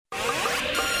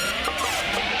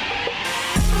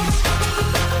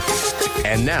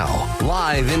And now,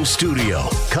 live in studio,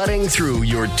 cutting through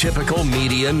your typical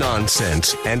media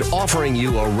nonsense and offering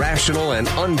you a rational and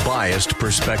unbiased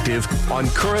perspective on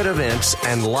current events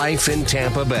and life in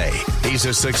Tampa Bay. He's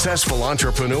a successful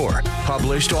entrepreneur,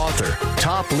 published author,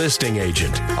 top listing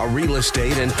agent, a real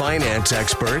estate and finance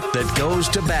expert that goes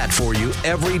to bat for you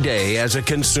every day as a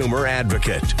consumer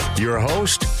advocate. Your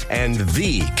host and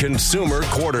the consumer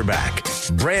quarterback,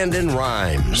 Brandon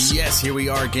Rhymes. Yes, here we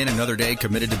are again, another day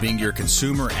committed to being your consumer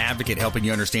advocate, helping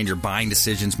you understand your buying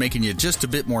decisions, making you just a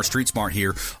bit more street smart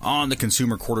here on the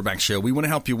Consumer Quarterback Show. We want to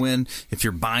help you win if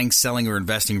you're buying, selling, or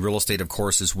investing real estate, of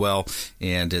course, as well.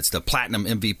 And it's the Platinum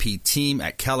MVP team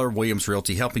at Keller Williams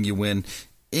Realty helping you win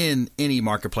in any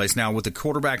marketplace. Now, with the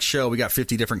Quarterback Show, we got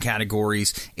 50 different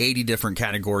categories, 80 different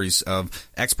categories of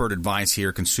expert advice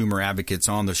here, consumer advocates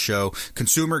on the show.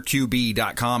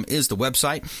 ConsumerQB.com is the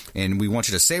website, and we want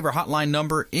you to save our hotline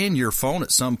number in your phone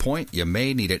at some point. You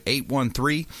may need it,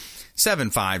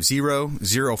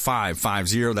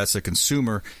 813-750-0550. That's the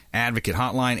Consumer Advocate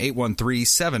Hotline,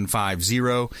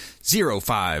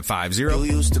 813-750-0550. You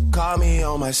used to call me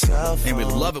on my cell phone. And we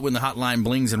love it when the hotline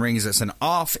blings and rings. It's an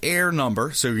off-air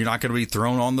number, so you're not going to be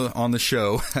thrown on the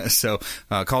show. So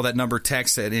call that number,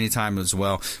 text at any time as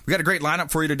well. We got a great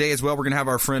lineup for you today as well. We're going to have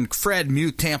our friend Fred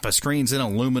Muth, Tampa Screens in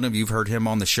Aluminum. You've heard him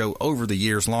on the show over the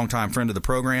years, longtime friend of the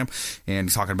program, and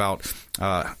he's talking about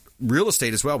real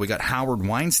estate as well. We got Howard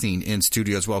Weinstein in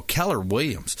studio as well. Keller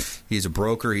Williams, he's a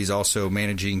broker. He's also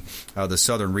managing the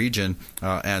southern region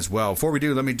as well. Before we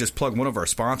do, let me just plug one of our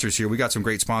sponsors here. We got some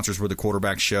great sponsors with the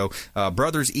Quarterback Show.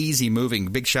 Brothers Easy Moving.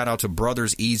 Big shout out to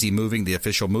Brothers Easy Moving, the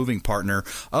official moving partner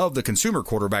of the Consumer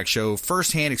Quarterback Show.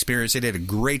 First-hand experience. They did a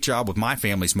great job with my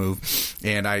family's move,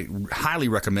 and I highly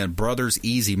recommend Brothers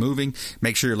Easy Moving.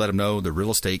 Make sure you let them know the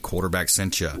real estate quarterback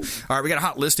sent you. All right, we got a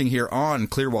hot listing here on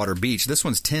Clearwater Beach. This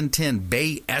one's 1010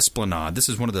 Bay Esplanade. This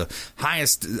is one of the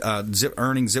highest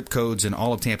earning zip codes in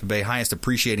all of Tampa Bay, highest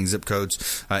appreciating zip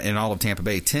codes in all of Tampa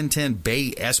Bay. 1010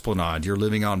 Bay Esplanade. You're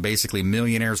living on basically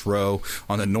Millionaire's Row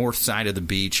on the north side of the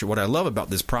beach. What I love about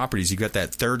this property is you've got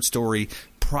that third-story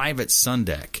private sun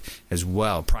deck as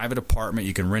well. Private apartment.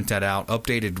 You can rent that out.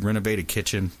 Updated, renovated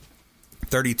kitchen.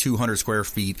 3,200 square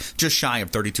feet, just shy of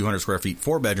 3,200 square feet.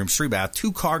 4 bedrooms, 3 bath,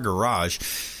 2-car garage.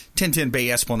 1010 Bay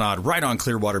Esplanade, right on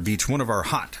Clearwater Beach, one of our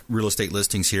hot real estate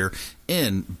listings here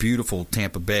in beautiful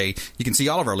Tampa Bay. You can see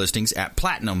all of our listings at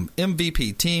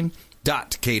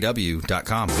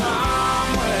platinummvpteam.kw.com.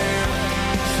 Somewhere,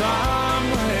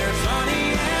 sunny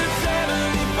and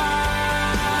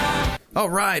 75. All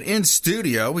right, in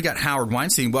studio, we got Howard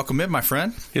Weinstein. Welcome in, my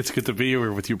friend. It's good to be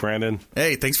here with you, Brandon.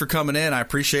 Hey, thanks for coming in. I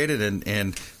appreciate it.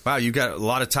 And wow, you've got a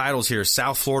lot of titles here.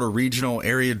 South Florida Regional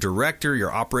Area Director.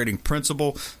 You're operating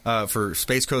principal for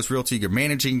Space Coast Realty. You're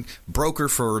managing broker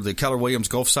for the Keller Williams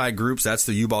Gulfside Groups. That's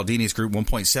the Ubaldini's Group,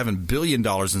 $1.7 billion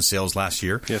in sales last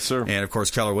year. Yes, sir. And, of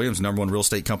course, Keller Williams, number one real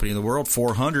estate company in the world,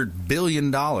 $400 billion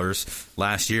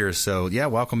last year. So, yeah,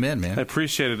 welcome in, man. I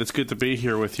appreciate it. It's good to be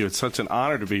here with you. It's such an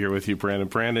honor to be here with you, Brandon.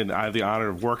 Brandon, I have the honor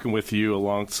of working with you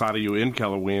alongside of you in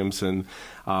Keller Williams, and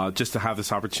just to have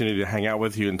this opportunity to hang out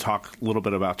with you and talk a little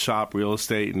bit about shop, real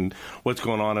estate, and what's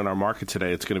going on in our market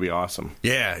today. It's going to be awesome.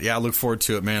 Yeah, I look forward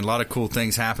to it, man. A lot of cool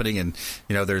things happening, and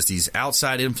there's these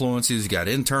outside influences. You got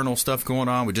internal stuff going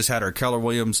on. We just had our Keller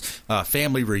Williams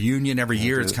family reunion every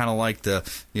year. It's kind of like the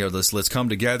let's come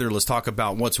together. Let's talk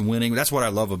about what's winning. That's what I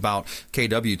love about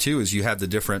KW too, is you have the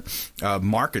different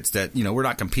markets that we're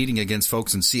not competing against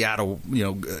folks in Seattle,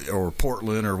 or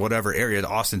Portland or whatever area,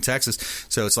 Austin, Texas.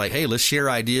 So it's like, hey, let's share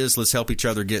ideas. Let's help each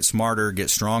other get smarter, get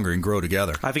stronger, and grow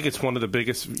together. I think it's one of the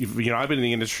biggest. I've been in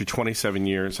the industry 27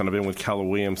 years, and I've been with Keller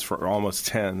Williams for almost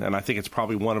 10. And I think it's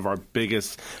probably one of our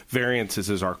biggest variances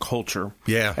is our culture.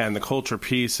 Yeah. And the culture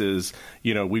piece is,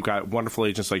 we've got wonderful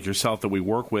agents like yourself that we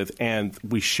work with, and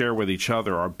we share with each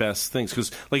other our best things.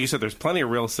 Because, like you said, there's plenty of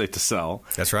real estate to sell.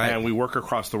 That's right. And we work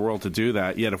across the world to do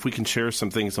that. Yet, if we can share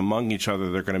some things among each other,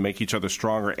 they're going to make each other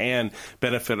stronger and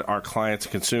benefit our clients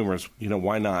and consumers.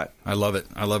 Why not? I love it.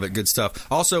 Good stuff.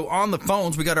 Also, on the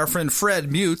phones, we got our friend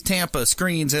Fred Muth, Tampa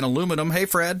Screens and Aluminum. Hey,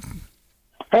 Fred.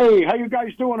 Hey, how you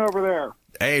guys doing over there?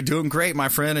 Hey, doing great, my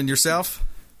friend. And yourself?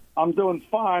 I'm doing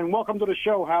fine. Welcome to the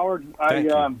show, Howard. Thank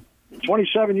you.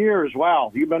 27 years.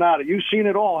 Wow, you've been at it. You've seen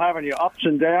it all, haven't you? Ups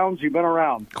and downs. You've been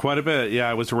around. Quite a bit. Yeah,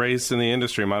 I was raised in the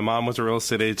industry. My mom was a real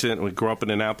estate agent. We grew up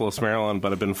in Annapolis, Maryland,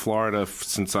 but I've been in Florida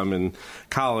since I'm in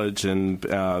college, and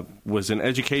was in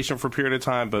education for a period of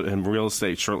time, but in real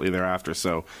estate shortly thereafter.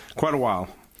 So quite a while.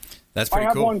 That's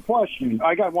pretty cool.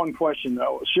 I got one question,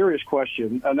 though, a serious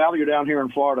question. Now that you're down here in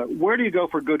Florida, where do you go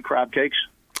for good crab cakes?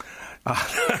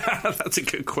 That's a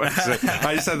good question.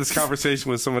 I just had this conversation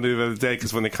with somebody the other day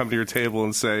because when they come to your table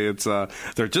and say it's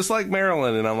they're just like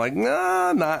Maryland, and I'm like,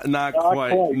 nah, not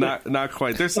quite, not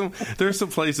quite. There's some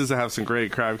places that have some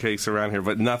great crab cakes around here,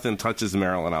 but nothing touches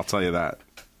Maryland. I'll tell you that.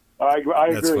 I agree.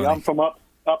 Funny. I'm from up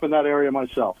in that area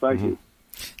myself. Thank you.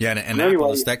 Yeah, and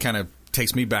Annapolis, that kind of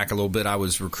takes me back a little bit. I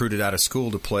was recruited out of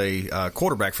school to play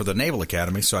quarterback for the Naval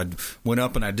Academy, so I went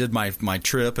up and I did my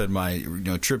trip and my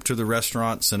trip to the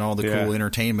restaurants and all the cool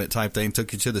entertainment type thing.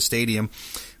 Took you to the stadium.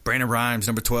 Brandon Rhymes,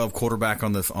 number 12, quarterback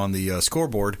on the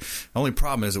scoreboard. The only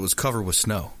problem is it was covered with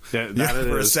snow. Yeah, that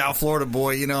for a South Florida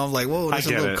boy, I'm like, whoa, this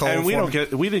is a little cold. And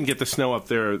we didn't get the snow up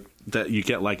there that you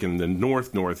get like in the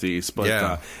northeast,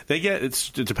 but they get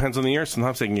it depends on the year.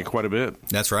 Sometimes they can get quite a bit.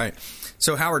 That's right.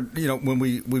 So Howard, when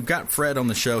we've got Fred on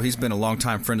the show, he's been a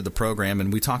longtime friend of the program,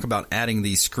 and we talk about adding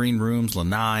these screen rooms,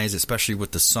 lanais, especially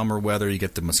with the summer weather. You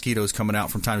get the mosquitoes coming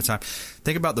out from time to time.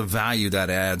 Think about the value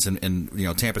that adds,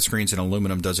 and Tampa Screens and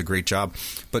Aluminum does a great job.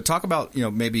 But talk about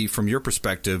maybe from your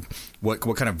perspective, what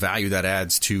kind of value that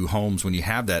adds to homes when you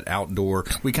have that outdoor.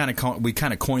 We kind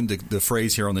of coined the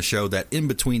phrase here on the show, that in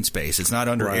between space. It's not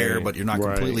under air, but you're not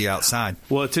completely outside.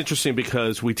 Well, it's interesting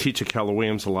because we teach at Keller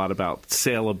Williams a lot about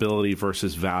saleability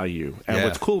versus value. And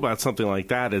what's cool about something like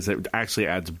that is it actually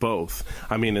adds both.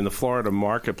 I mean, in the Florida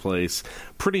marketplace,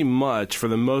 pretty much for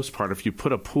the most part, if you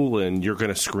put a pool in, you're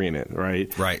going to screen it,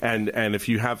 right? Right. And if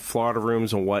you have Florida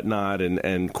rooms and whatnot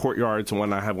and courtyards and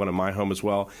whatnot, I have one in my home as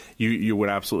well, you would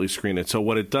absolutely screen it. So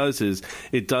what it does is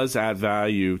it does add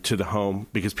value to the home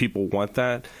because people want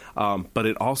that. But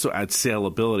it also adds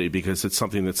saleability because it's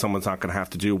something that someone's not going to have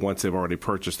to do once they've already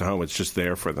purchased a home. It's just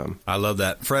there for them. I love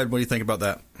that. Fred, what do you think about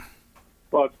that?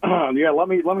 But let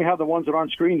me have the ones that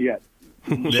aren't screened yet.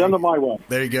 Send them my way.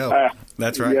 There you go.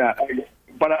 That's right. Yeah.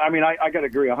 But I mean, I got to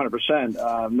agree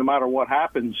 100%. No matter what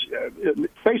happens,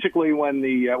 basically when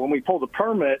we pull the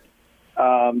permit,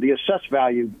 the assessed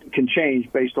value can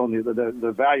change based on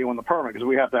the value on the permit, because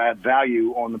we have to add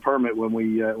value on the permit when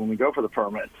we go for the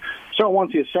permit. So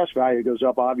once the assessed value goes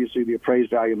up, obviously the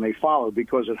appraised value may follow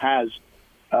because it has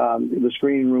the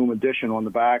screening room addition on the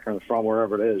back or the front,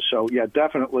 wherever it is. So, yeah,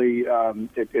 definitely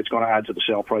it's going to add to the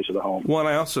sale price of the home. Well, and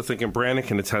I also think, and Brandon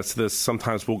can attest to this,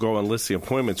 sometimes we'll go and list the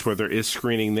appointments where there is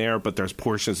screening there, but there's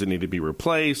portions that need to be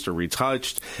replaced or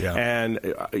retouched. Yeah.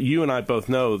 And you and I both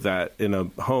know that in a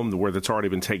home where that's already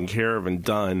been taken care of and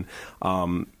done,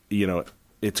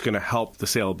 it's going to help the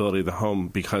saleability of the home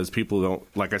because people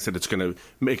don't, like I said, it's going to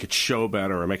make it show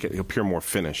better or make it appear more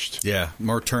finished. Yeah,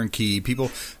 more turnkey.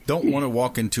 People don't want to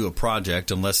walk into a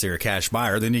project unless they're a cash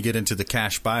buyer. Then you get into the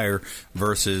cash buyer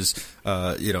versus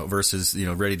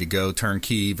ready to go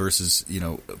turnkey versus,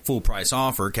 full price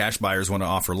offer. Cash buyers want to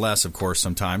offer less, of course,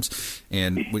 sometimes.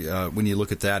 And when you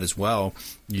look at that as well,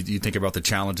 you think about the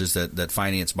challenges that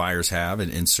finance buyers have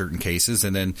in certain cases.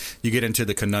 And then you get into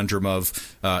the conundrum of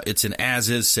it's an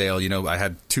as-is sale. I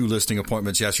had 2 listing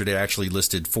appointments yesterday. I actually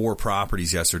listed 4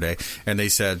 properties yesterday. And they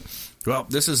said, well,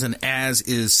 this is an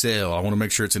as-is sale. I want to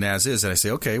make sure it's an as-is. And I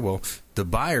say, okay, well, the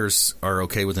buyers are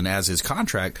okay with an as-is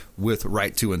contract with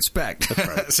right to inspect. That's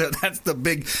right. So that's the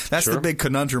big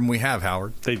conundrum we have,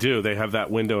 Howard. They do. They have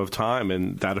that window of time,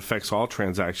 and that affects all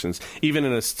transactions, even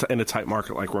in a tight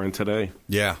market like we're in today.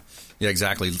 Yeah. Yeah,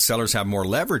 exactly. Sellers have more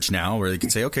leverage now where they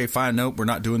can say, okay, fine, nope, we're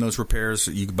not doing those repairs.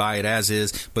 You can buy it as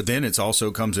is. But then it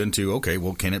also comes into, okay,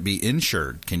 well, can it be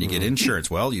insured? Can you get insurance?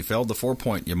 Well, you failed the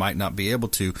 4-point. You might not be able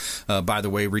to. By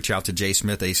the way, reach out to Jay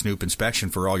Smith, A Snoop Inspection,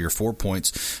 for all your 4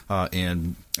 points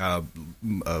and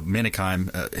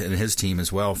Minikheim and his team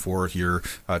as well for your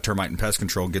termite and pest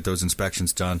control. Get those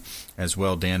inspections done as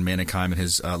well. Dan Minikheim and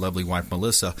his lovely wife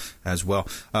Melissa as well.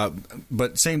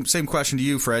 But same question to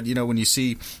you, Fred. When you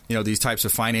see these types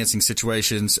of financing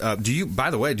situations, do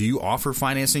you offer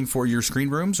financing for your screen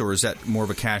rooms, or is that more of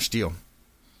a cash deal?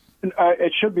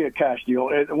 It should be a cash deal.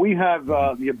 We have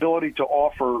the ability to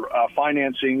offer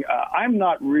financing. I'm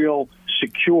not real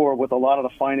secure with a lot of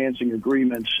the financing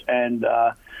agreements, and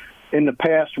in the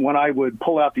past, when I would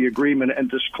pull out the agreement and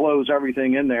disclose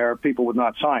everything in there, people would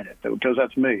not sign it, because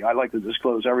that's me. I like to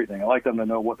disclose everything. I like them to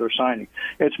know what they're signing.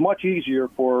 It's much easier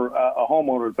for a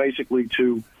homeowner basically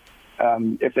to,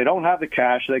 if they don't have the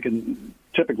cash, they can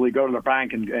typically go to the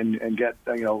bank and get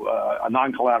a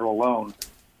non-collateral loan.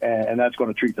 And that's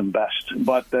going to treat them best.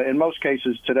 But in most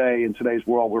cases today, in today's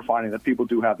world, we're finding that people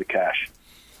do have the cash.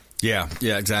 Yeah,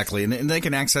 exactly. And they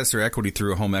can access their equity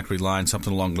through a home equity line,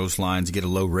 something along those lines. You get a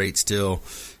low rate still.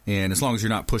 And as long as you're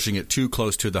not pushing it too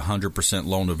close to the 100%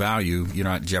 loan to value, you're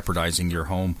not jeopardizing your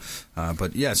home.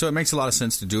 But yeah, so it makes a lot of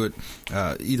sense to do it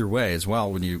either way as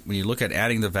well. When you look at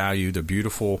adding the value, the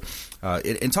beautiful,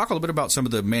 and talk a little bit about some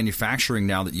of the manufacturing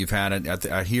now that you've had.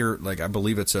 I hear, I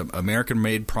believe it's an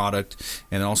American-made product,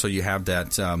 and also you have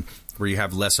that where you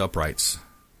have less uprights.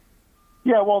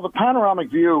 Yeah, well, the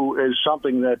panoramic view is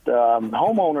something that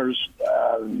homeowners,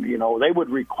 they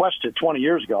would request it 20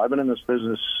 years ago. I've been in this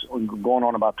business going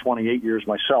on about 28 years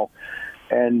myself.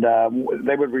 And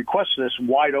they would request this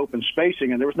wide open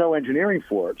spacing, and there was no engineering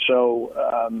for it. So,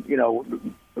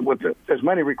 with as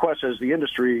many requests as the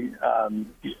industry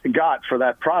got for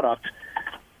that product,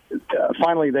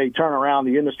 finally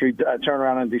the industry turned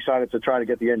around and decided to try to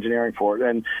get the engineering for it.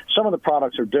 And some of the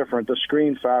products are different. The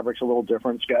screen fabric's a little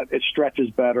different. It stretches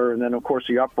better. And then, of course,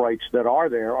 the uprights that are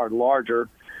there are larger.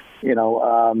 3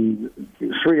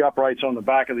 uprights on the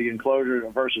back of the enclosure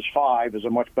versus 5 is a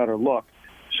much better look.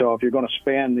 So if you're going to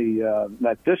span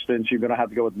that distance, you're going to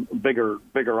have to go with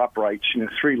bigger uprights,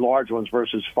 3 large ones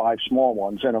versus 5 small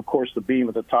ones. And, of course, the beam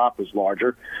at the top is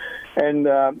larger. And,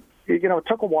 it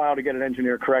took a while to get it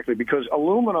engineered correctly because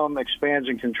aluminum expands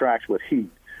and contracts with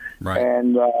heat. Right.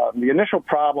 And the initial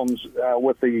problems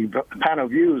with the panel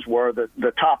views were that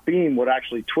the top beam would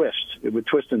actually twist. It would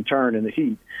twist and turn in the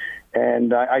heat.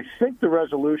 And I think the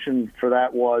resolution for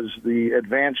that was the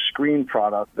advanced screen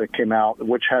product that came out,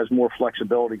 which has more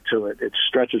flexibility to it. It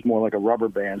stretches more like a rubber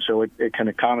band, so it can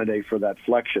accommodate for that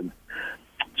flexion.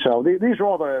 So these are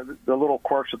all the little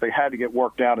quirks that they had to get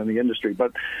worked out in the industry.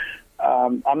 But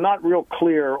I'm not real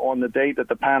clear on the date that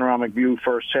the panoramic view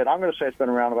first hit. I'm going to say it's been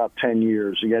around about 10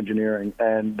 years, the engineering,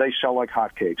 and they sell like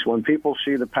hotcakes. When people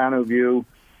see the pano view,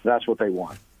 that's what they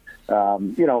want.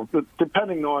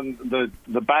 Depending on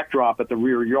the backdrop at the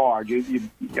rear yard,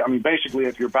 basically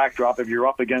if you're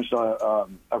up against a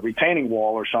retaining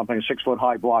wall or something, a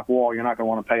 6-foot-high block wall, you're not going to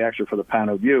want to pay extra for the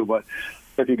pano view. But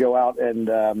if you go out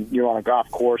and you're on a golf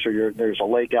course or there's a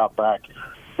lake out back,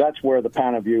 that's where the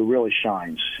pano view really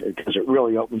shines because it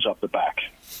really opens up the back.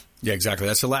 Yeah, exactly.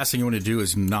 That's the last thing you want to do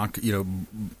is block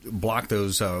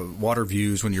those water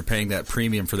views when you're paying that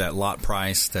premium for that lot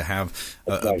price to have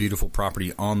a beautiful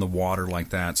property on the water like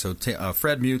that. So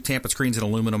Fred Muth, Tampa Screens and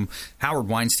Aluminum, Howard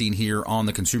Weinstein here on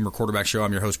the Consumer Quarterback Show.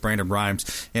 I'm your host, Brandon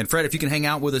Rhymes. And Fred, if you can hang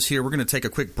out with us here, we're going to take a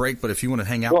quick break, but if you want to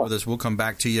hang out with us, we'll come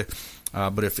back to you.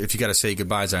 But if you got to say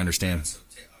goodbyes, I understand.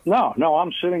 No,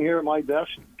 I'm sitting here at my desk,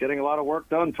 getting a lot of work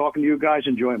done, talking to you guys,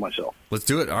 enjoying myself. Let's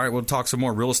do it. All right, we'll talk some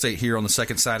more real estate here on the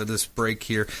second side of this break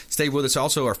here. Stay with us.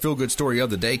 Also, our feel-good story of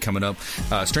the day coming up.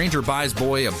 Stranger buys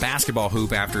boy a basketball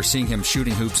hoop after seeing him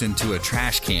shooting hoops into a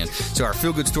trash can. So our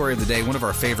feel-good story of the day, one of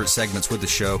our favorite segments with the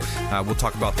show. We'll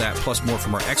talk about that, plus more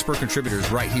from our expert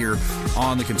contributors right here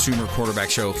on the Consumer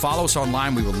Quarterback Show. Follow us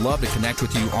online. We would love to connect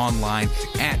with you online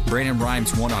at Brandon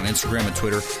Rhymes1 on Instagram and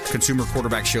Twitter. Consumer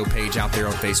Quarterback Show page out there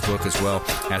on Facebook, as well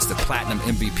as the Platinum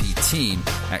MVP team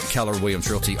at Keller Williams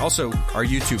Realty. Also, our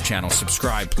YouTube channel.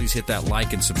 Subscribe. Please hit that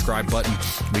like and subscribe button.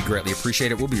 We greatly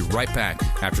appreciate it. We'll be right back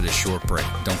after this short break.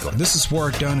 Don't go. This is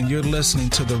Ward Dunn, and you're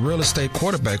listening to the Real Estate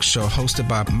Quarterback Show hosted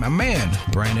by my man,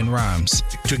 Brandon Rhymes.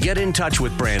 To get in touch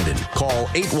with Brandon, call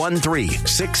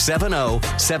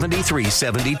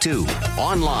 813-670-7372.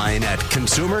 Online at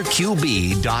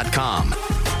consumerqb.com.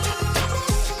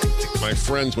 My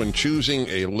friends, when choosing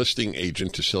a listing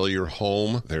agent to sell your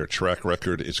home, their track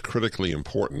record is critically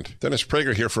important. Dennis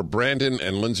Prager here for Brandon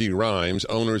and Lindsay Rhymes,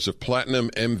 owners of Platinum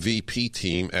MVP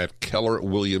team at Keller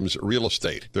Williams Real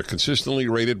Estate. They're consistently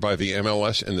rated by the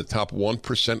MLS in the top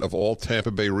 1% of all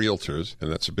Tampa Bay realtors,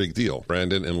 and that's a big deal.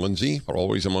 Brandon and Lindsay are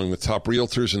always among the top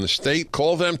realtors in the state.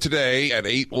 Call them today at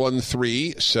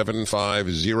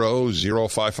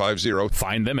 813-750-0550.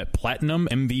 Find them at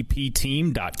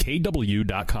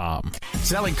platinummvpteam.kw.com.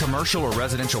 Selling commercial or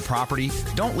residential property?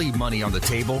 Don't leave money on the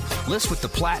table. List with the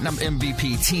Platinum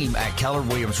MVP team at Keller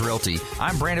Williams Realty.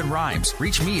 I'm Brandon Rhymes.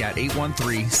 Reach me at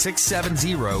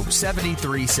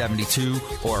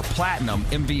 813-670-7372 or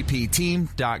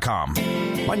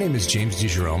platinummvpteam.com. My name is James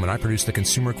DeJerome, and I produce the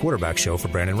Consumer Quarterback Show for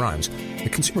Brandon Rhymes. The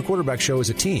Consumer Quarterback Show is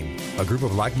a team, a group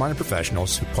of like-minded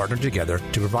professionals who partner together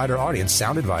to provide our audience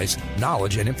sound advice,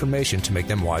 knowledge, and information to make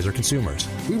them wiser consumers.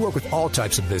 We work with all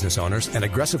types of business owners and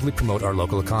aggressively promote our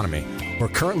local economy. We're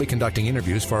currently conducting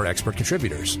interviews for our expert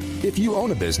contributors. If you own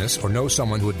a business or know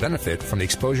someone who would benefit from the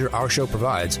exposure our show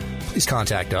provides, please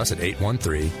contact us at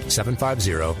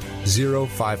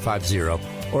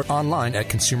 813-750-0550 or online at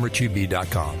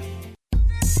consumerqb.com.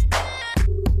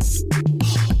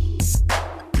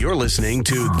 You're listening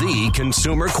to the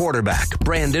consumer quarterback,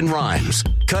 Brandon Rhymes,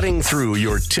 cutting through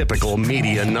your typical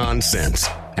media nonsense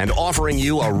and offering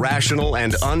you a rational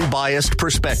and unbiased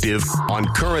perspective on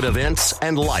current events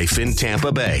and life in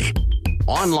Tampa Bay.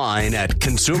 Online at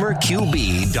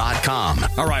consumerqb.com.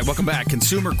 All right, welcome back.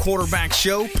 Consumer Quarterback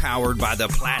Show, powered by the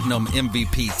Platinum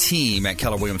MVP team at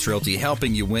Keller Williams Realty,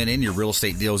 helping you win in your real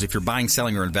estate deals. If you're buying,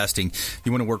 selling, or investing,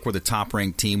 you want to work with a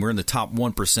top-ranked team. We're in the top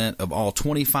 1% of all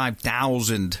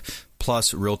 25,000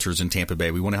 plus realtors in Tampa Bay.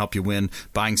 We want to help you win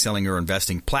buying, selling, or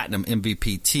investing. Platinum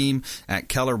MVP team at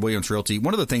Keller Williams Realty.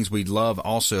 One of the things we love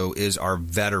also is our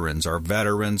veterans. Our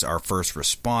veterans, our first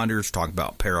responders, talk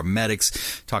about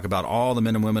paramedics, talk about all the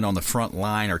men and women on the front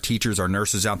line, our teachers, our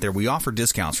nurses out there. We offer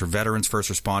discounts for veterans, first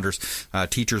responders,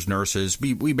 teachers, nurses.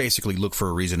 We basically look for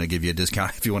a reason to give you a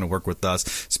discount if you want to work with us,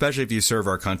 especially if you serve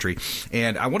our country.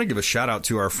 And I want to give a shout out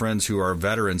to our friends who are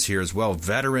veterans here as well.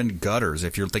 Veteran gutters.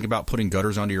 If you're thinking about putting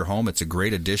gutters onto your home, it's a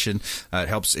great addition. It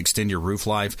helps extend your roof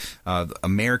life.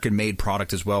 American-made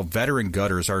product as well. Veteran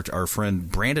Gutters, our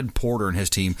friend Brandon Porter and his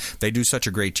team, they do such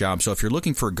a great job. So if you're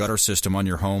looking for a gutter system on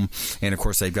your home, and of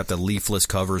course they've got the leafless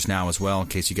covers now as well in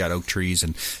case you got oak trees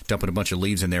and dumping a bunch of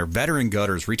leaves in there. Veteran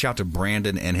Gutters, reach out to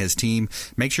Brandon and his team.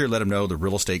 Make sure you let him know the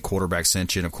real estate quarterback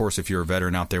sent you. And of course, if you're a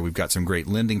veteran out there, we've got some great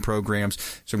lending programs,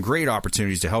 some great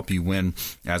opportunities to help you win,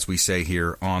 as we say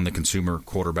here on the Consumer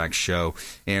Quarterback Show.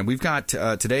 And we've got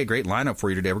today a great lineup for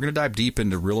you today. We're going to dive deep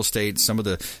into real estate, some of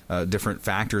the different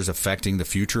factors affecting the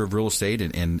future of real estate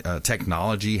and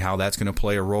technology, how that's going to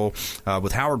play a role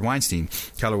with Howard Weinstein,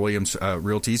 Keller Williams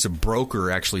Realty. He's a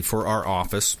broker actually for our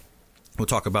office. We'll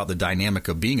talk about the dynamic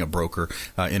of being a broker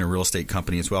in a real estate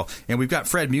company as well. And we've got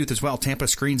Fred Muth as well, Tampa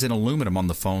Screens and Aluminum, on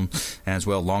the phone as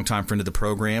well. Longtime friend of the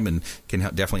program and can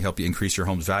definitely help you increase your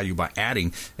home's value by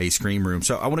adding a screen room.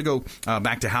 So I want to go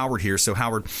back to Howard here. So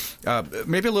Howard,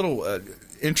 maybe a little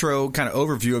intro kind of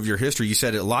overview of your history. You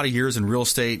said a lot of years in real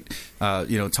estate. Talk a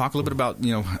little bit about,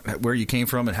 where you came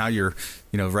from and how you're,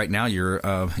 right now you're,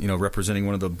 representing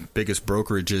one of the biggest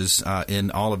brokerages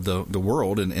in all of the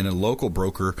world and a local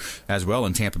broker as well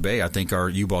in Tampa Bay. I think our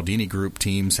Ubaldini Group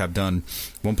teams have done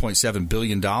 $1.7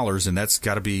 billion, and that's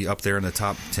got to be up there in the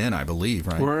top 10, I believe,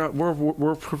 right?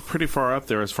 We're pretty far up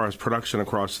there as far as production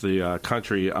across the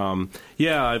country.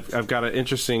 I've got an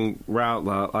interesting route.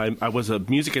 I was a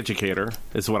music educator,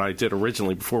 is what I did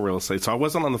originally before real estate. So I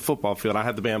wasn't on the football field. I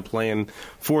had the band playing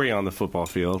for you on the football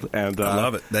field. And I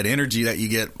love it. That energy that you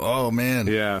get. Oh, man.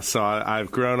 Yeah, so I've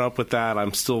grown up with that.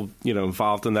 I'm still,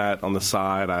 involved in that on the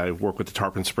side. I work with the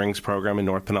Tarpon Springs program in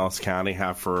North Pinellas County,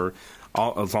 have for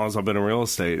as long as I've been in real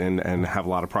estate, and have a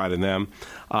lot of pride in them.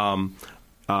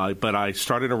 But I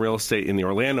started in real estate in the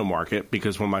Orlando market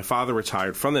because when my father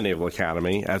retired from the Naval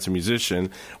Academy as a musician,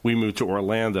 we moved to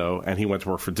Orlando, and he went to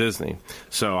work for Disney.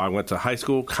 So I went to high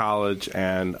school, college,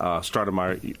 and started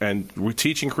my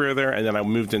teaching career there, and then I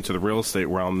moved into the real estate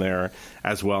realm there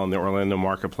as well in the Orlando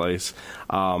marketplace.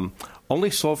 Only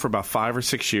sold for about 5 or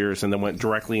 6 years and then went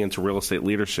directly into real estate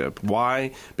leadership.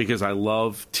 Why? Because I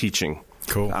love teaching.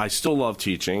 Cool. I still love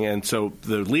teaching, and so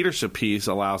the leadership piece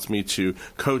allows me to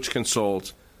coach,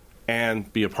 consult,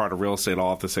 and be a part of real estate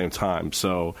all at the same time.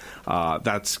 So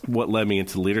that's what led me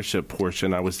into the leadership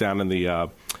portion. I was down in the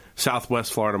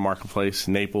Southwest Florida marketplace,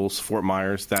 Naples, Fort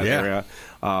Myers, that area.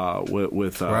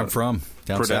 With where I'm from,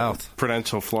 down south.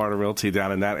 Prudential Florida Realty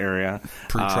down in that area.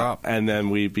 Pre-trop. And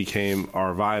then we became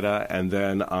Arvida, and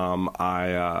then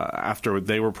after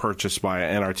they were purchased by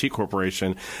NRT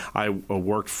Corporation, I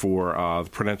worked for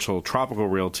Prudential Tropical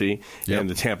Realty in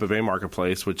the Tampa Bay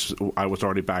marketplace, which I was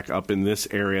already back up in this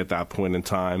area at that point in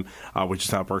time, which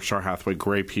is now Berkshire Hathaway.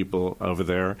 Great people over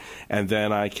there. And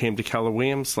then I came to Keller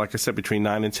Williams, like I said, between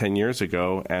 9 and 10 years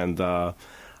ago, and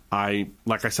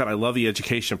like I said, I love the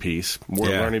education piece.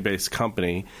 We're a learning-based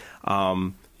company.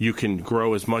 You can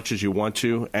grow as much as you want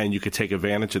to, and you can take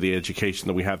advantage of the education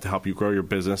that we have to help you grow your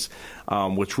business.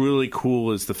 What's really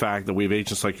cool is the fact that we have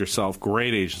agents like yourself,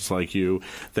 great agents like you,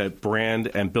 that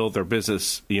brand and build their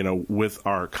business, with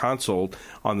our consult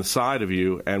on the side of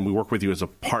you, and we work with you as a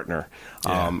partner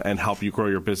and help you grow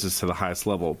your business to the highest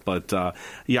level. But,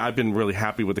 I've been really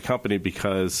happy with the company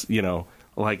because,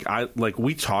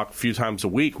 we talk a few times a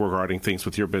week regarding things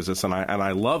with your business, and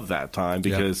I love that time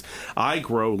because I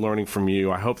grow learning from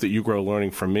you. I hope that you grow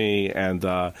learning from me, and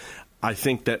I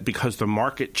think that because the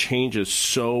market changes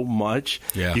so much,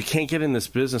 you can't get in this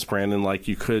business, Brandon, like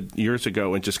you could years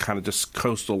ago and just kind of just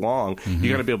coast along.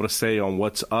 You got to be able to stay on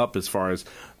what's up as far as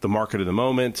the market of the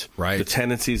moment, right, the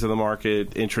tendencies of the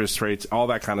market, interest rates, all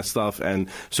that kind of stuff. And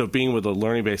so being with a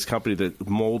learning-based company that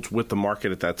molds with the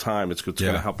market at that time, it's going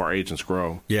to help our agents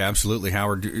grow. Yeah, absolutely,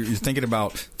 Howard. You're thinking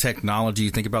about technology.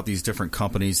 You think about these different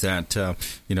companies that,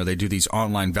 they do these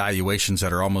online valuations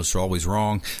that are almost always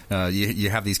wrong. You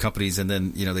have these companies, and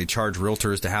then, they charge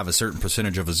realtors to have a certain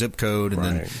percentage of a zip code,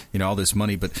 and then, all this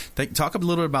money. But talk a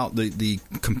little bit about the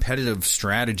competitive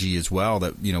strategy as well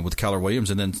that, with Keller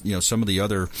Williams, and then, some of the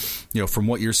other, from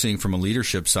what you're seeing from a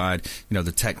leadership side,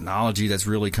 the technology that's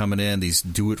really coming in, these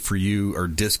do-it-for-you or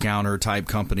discounter-type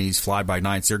companies,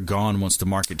 fly-by-nights, they're gone once the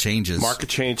market changes. Market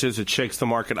changes. It shakes the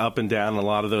market up and down, and a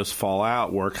lot of those fall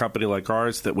out, where a company like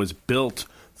ours that was built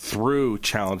through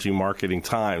challenging marketing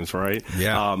times, right?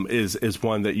 Yeah. Is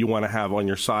one that you want to have on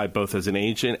your side, both as an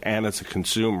agent and as a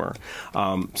consumer.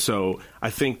 So I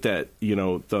think that,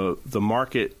 the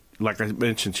market, like I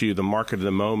mentioned to you, the market of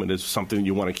the moment is something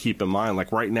you want to keep in mind.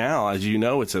 Like right now, as you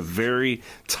know, it's a very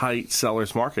tight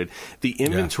seller's market. The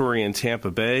inventory in Tampa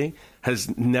Bay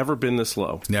has never been this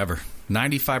low. Never.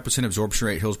 95% absorption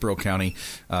rate, Hillsborough County,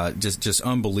 just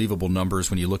unbelievable numbers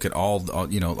when you look at all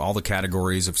the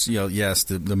categories of, yes,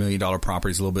 the $1 million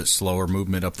property is a little bit slower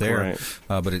movement up there,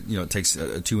 right. But it takes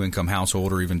a 2-income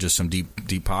household or even just some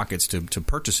deep pockets to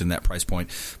purchase in that price point.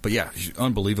 But yeah,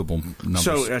 unbelievable numbers.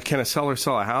 So can a seller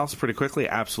sell a house pretty quickly?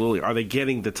 Absolutely. Are they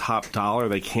getting the top dollar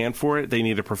they can for it? They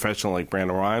need a professional like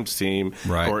Brandon Rhymes' team,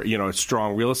 right, or a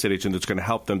strong real estate agent that's going to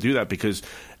help them do that, because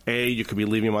A, you could be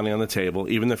leaving money on the table,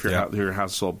 even if your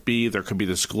house is sold. B, there could be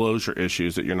disclosure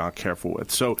issues that you're not careful with.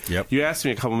 So you asked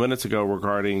me a couple minutes ago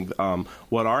regarding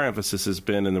what our emphasis has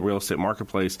been in the real estate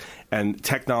marketplace, and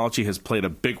technology has played a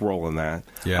big role in that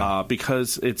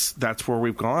because that's where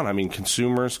we've gone. I mean,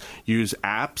 consumers use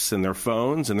apps in their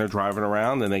phones, and they're driving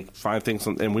around, and they find things,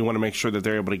 and we want to make sure that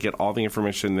they're able to get all the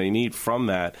information they need from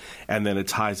that, and then it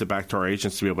ties it back to our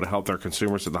agents to be able to help their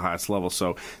consumers at the highest level.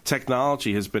 So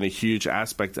technology has been a huge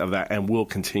aspect of that and will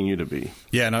continue to be.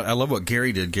 Yeah, and I love what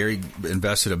Gary did. Gary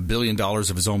invested $1 billion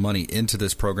of his own money into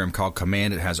this program called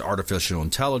Command. It has artificial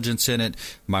intelligence in it.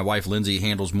 My wife, Lindsay,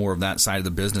 handles more of that side of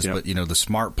the business, but, the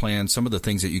smart plan, some of the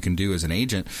things that you can do as an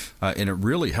agent, and it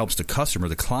really helps the customer,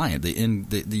 the client, the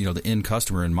end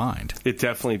customer in mind. It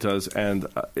definitely does. And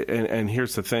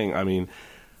here's the thing. I mean,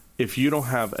 if you don't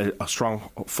have a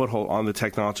strong foothold on the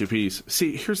technology piece,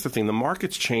 see, here's the thing. The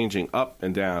market's changing up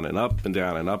and down and up and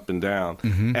down and up and down.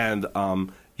 Mm-hmm.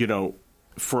 And,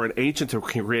 for an agent to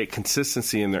create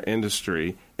consistency in their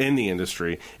industry, it's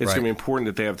going to be important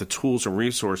that they have the tools and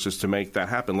resources to make that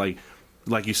happen.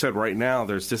 Like you said, right now,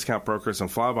 there's discount brokers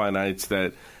and fly-by-nights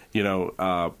that,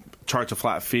 charge a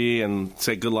flat fee and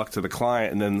say good luck to the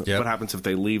client, and then what happens if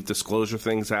they leave disclosure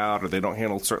things out or they don't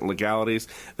handle certain legalities?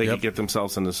 They could get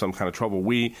themselves into some kind of trouble.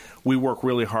 We work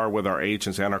really hard with our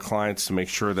agents and our clients to make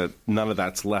sure that none of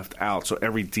that's left out, so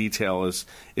every detail is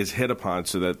hit upon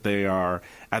so that they are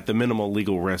at the minimal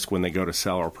legal risk when they go to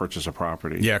sell or purchase a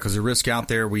property. Yeah, because the risk out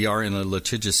there, we are in a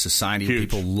litigious society. Huge.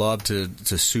 People love to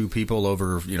sue people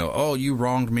over, oh, you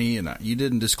wronged me and you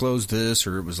didn't disclose this,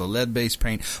 or it was a lead-based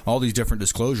paint, all these different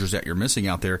disclosures that you're missing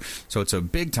out there. So it's a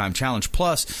big-time challenge.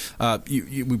 Plus,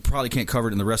 we probably can't cover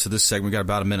it in the rest of this segment. We've got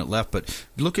about a minute left, but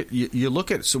you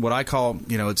look at what I call,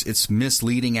 it's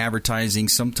misleading advertising.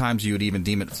 Sometimes you would even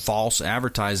deem it false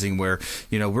advertising where,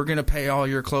 we're going to pay all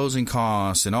your closing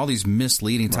costs and all these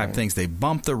misleading type things. They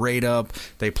bump the rate up.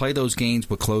 They play those games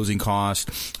with closing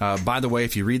costs. By the way,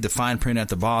 if you read the fine print at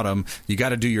the bottom, you got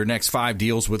to do your next 5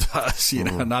 deals with us.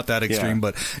 Not that extreme,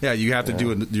 but you have to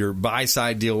do your buy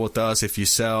side deal with us if you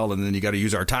sell, and then you got to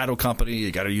use our title company.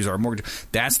 You got to use our mortgage.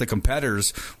 That's the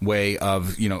competitor's way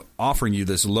of offering you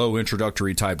this low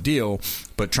introductory type deal,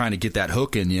 but trying to get that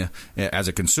hook in you as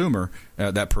a consumer,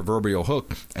 that proverbial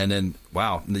hook, and then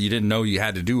wow, you didn't know you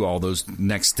had to do all those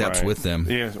next steps with them.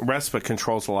 Yeah, RESPA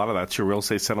controls a lot of that too. Real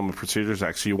Estate Settlement Procedures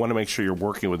Act. So you want to make sure you're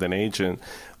working with an agent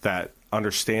that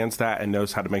understands that and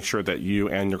knows how to make sure that you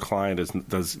and your client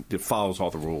follows all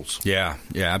the rules. Yeah,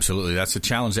 absolutely. That's a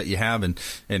challenge that you have, and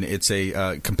it's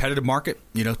a competitive market.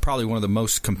 Probably one of the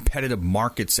most competitive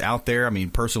markets out there. I mean,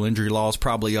 personal injury law is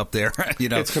probably up there.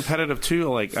 It's competitive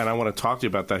too. And I want to talk to you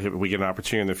about that if we get an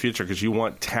opportunity in the future, because you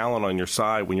want talent on your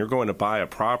side. When you're going to buy a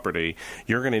property,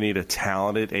 you're going to need a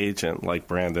talented agent like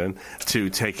Brandon to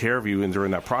take care of you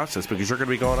during that process, because you're going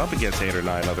to be going up against 8 or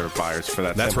 9 other buyers for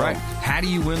that. That's right. How do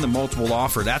you win the multiple multiple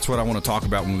offer. That's what I want to talk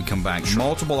about when we come back. Sure.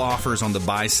 Multiple offers on the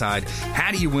buy side.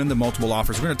 How do you win the multiple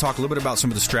offers? We're going to talk a little bit about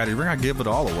some of the strategy. We're not going to give it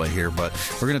all away here, but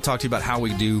we're going to talk to you about how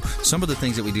we do some of the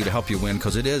things that we do to help you win,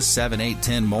 because it is 7, 8,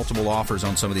 10 multiple offers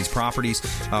on some of these properties.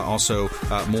 Also,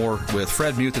 more with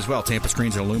Fred Muth as well, Tampa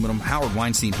Screens and Aluminum. Howard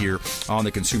Weinstein here on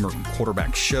the Consumer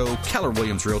Quarterback Show, Keller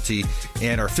Williams Realty,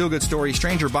 and our feel-good story,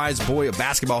 stranger buys boy a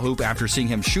basketball hoop after seeing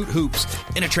him shoot hoops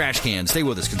in a trash can. Stay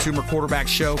with us. Consumer Quarterback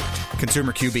Show,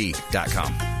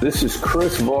 ConsumerQB.com. This is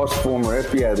Chris Voss, former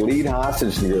FBI lead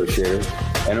hostage negotiator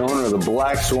and owner of the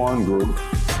Black Swan Group,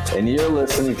 and you're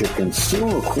listening to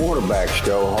Consumer Quarterback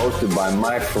Show, hosted by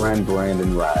my friend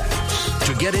Brandon Rhymes.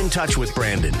 To get in touch with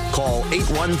Brandon, call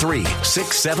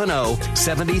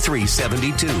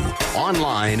 813-670-7372.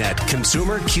 Online at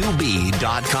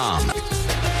ConsumerQB.com.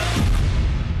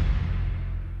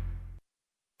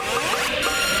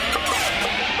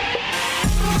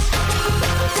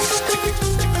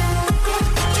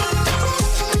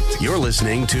 You're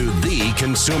listening to The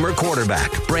Consumer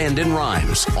Quarterback, Brandon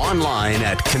Rhymes, online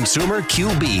at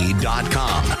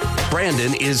ConsumerQB.com.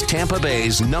 Brandon is Tampa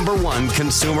Bay's #1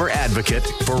 consumer advocate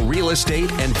for real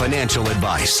estate and financial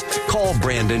advice. Call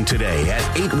Brandon today at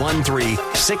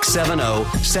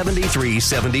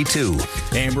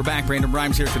 813-670-7372. And we're back. Brandon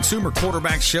Rhymes here, Consumer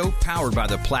Quarterback Show, powered by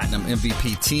the Platinum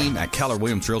MVP team at Keller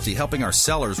Williams Realty, helping our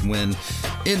sellers win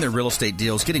in their real estate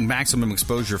deals, getting maximum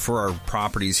exposure for our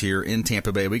properties here in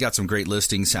Tampa Bay. We got some great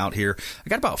listings out here. I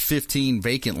got about 15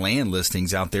 vacant land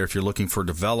listings out there if you're looking for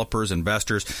developers,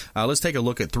 investors. Let's take a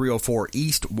look at 304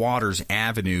 East Waters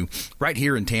Avenue, right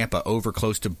here in Tampa, over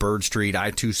close to Bird Street,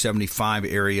 I-275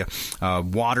 area.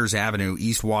 Waters Avenue,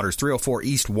 East Waters, 304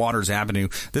 East Waters Avenue.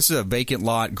 This is a vacant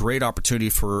lot, great opportunity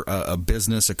for a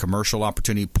business, a commercial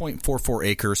opportunity, 0.44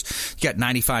 acres. You got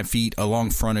 95 feet along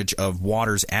frontage of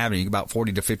Waters Avenue, about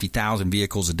 40 to 50,000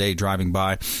 vehicles a day driving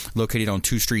by, located on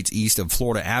 2 streets east of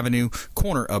Florida Avenue,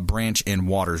 corner of Branch and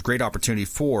Waters. Great opportunity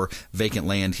for vacant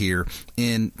land here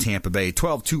in Tampa Bay.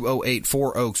 12208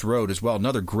 Four Oaks Road as well,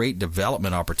 another great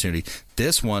development opportunity.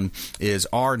 This one is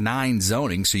R9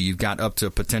 zoning, so you've got up to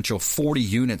a potential 40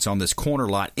 units on this corner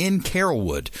lot in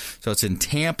Carrollwood. So it's in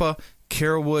Tampa,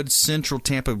 Carrollwood, Central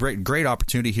Tampa. Great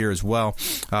opportunity here as well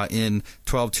in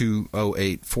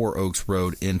 12208 Four Oaks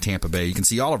Road in Tampa Bay. You can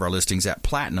see all of our listings at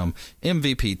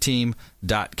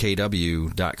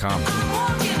platinummvpteam.kw.com.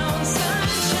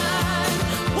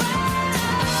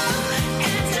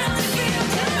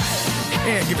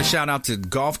 And give a shout out to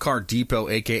Golf Cart Depot,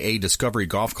 a.k.a. Discovery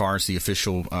Golf Cars, the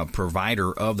official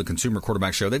provider of the Consumer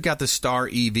Quarterback Show. They've got the Star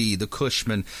EV, the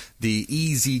Cushman, the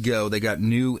Easy Go. They got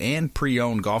new and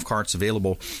pre-owned golf carts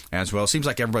available as well. Seems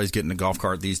like everybody's getting a golf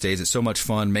cart these days. It's so much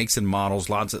fun. Makes and models.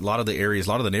 A lot of the areas, a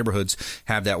lot of the neighborhoods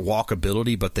have that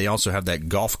walkability, but they also have that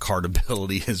golf cart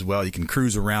ability as well. You can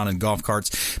cruise around in golf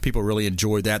carts. People really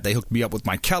enjoy that. They hooked me up with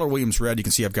my Keller Williams Red. You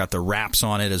can see I've got the wraps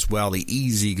on it as well, the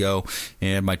Easy Go,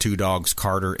 and my 2 dogs,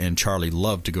 Carter and Charlie,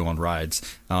 love to go on rides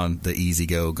on the Easy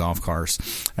Go golf cars.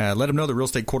 Let them know the Real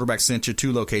Estate Quarterback sent you.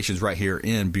 2 locations right here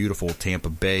in beautiful Tampa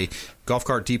Bay. Golf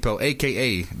Cart Depot,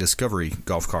 a.k.a. Discovery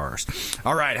Golf Cars.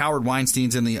 All right, Howard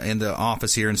Weinstein's in the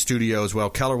office here in studio as well.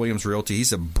 Keller Williams Realty.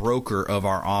 He's a broker of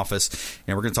our office,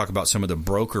 and we're going to talk about some of the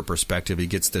broker perspective. He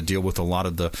gets to deal with a lot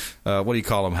of the, what do you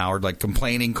call them, Howard? Like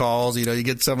complaining calls. You know, you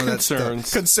get some of that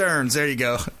stuff. Concerns. There you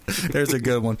go. There's a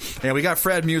good one. And we got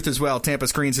Fred Muth as well, Tampa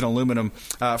Screens and Aluminum.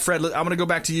 Fred, I'm going to go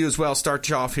back to you as well. Start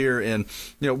you off here. And,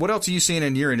 you know, what else are you seeing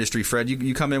in your industry, Fred?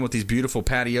 You come in with these beautiful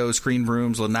patios, screen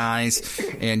rooms,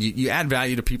 lanais, and you add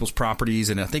value to people's properties,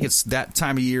 and I think it's that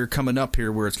time of year coming up here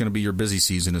where it's going to be your busy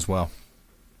season as well.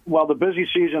 Well, the busy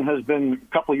season has been a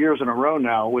couple of years in a row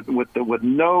now with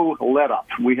no let up.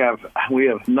 We have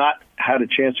not had a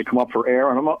chance to come up for air,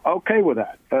 and I'm okay with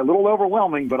that. A little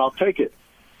overwhelming, but I'll take it.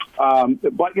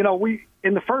 But you know, we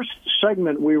in the first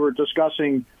segment we were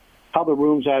discussing how the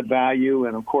rooms add value,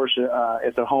 and of course,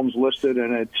 if the home's listed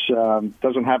and it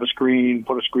doesn't have a screen,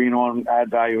 put a screen on, add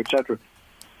value, etc.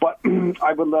 But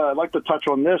I would like to touch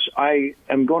on this. I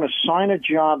am going to sign a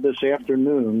job this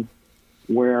afternoon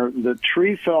where the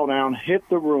tree fell down, hit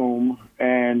the room,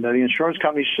 and the insurance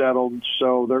company settled.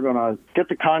 So they're going to get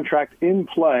the contract in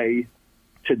play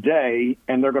today,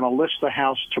 and they're going to list the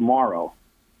house tomorrow.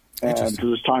 Because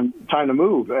it's time to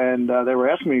move. And they were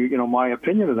asking me, you know, my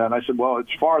opinion of that. And I said, well, as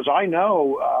far as I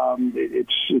know,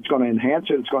 it's going to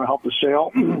enhance it. It's going to help the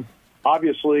sale.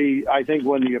 Obviously, I think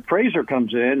when the appraiser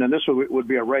comes in, and this would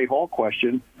be a Ray Hall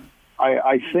question,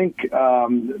 I think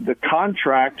the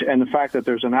contract and the fact that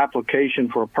there's an application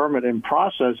for a permit in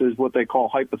process is what they call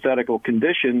hypothetical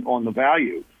condition on the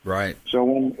value. Right. So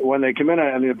when they come in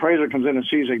and the appraiser comes in and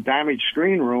sees a damaged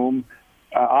screen room,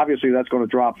 obviously that's going to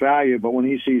drop value. But when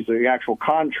he sees the actual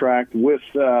contract with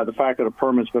the fact that a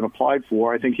permit's been applied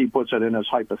for, I think he puts it in as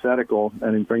hypothetical,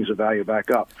 and he brings the value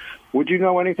back up. Would you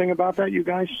know anything about that, you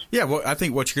guys? Yeah, well, I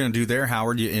think what you're going to do there,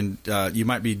 Howard, you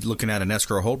might be looking at an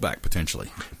escrow holdback potentially.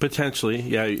 Potentially,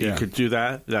 yeah, you could do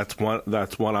that. That's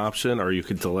one option, or you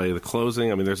could delay the closing.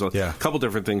 I mean, there's a couple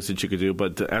different things that you could do,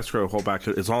 but the escrow holdback,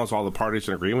 as long as all the parties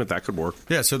are in agreement, that could work.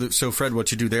 Yeah, so Fred,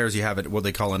 what you do there is you have it what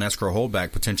they call an escrow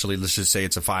holdback. Potentially, let's just say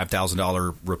it's a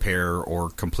 $5,000 repair or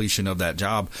completion of that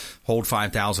job. Hold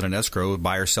 $5,000 in escrow.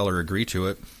 Buyer seller agree to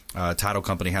it. Title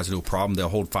company has no problem. They'll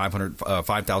hold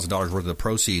 $5,000 worth of the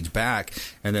proceeds back,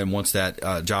 and then once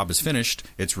that job is finished,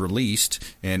 it's released,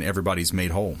 and everybody's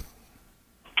made whole.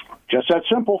 Just that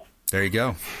simple. There you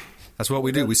go. That's what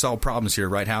we do. We solve problems here,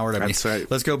 right, Howard? That's right.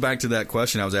 Let's go back to that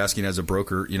question I was asking as a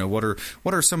broker.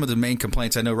 What are some of the main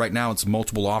complaints? I know right now it's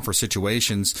multiple offer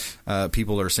situations.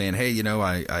 People are saying, hey,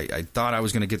 I thought I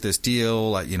was going to get this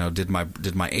deal. Did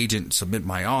my agent submit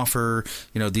my offer?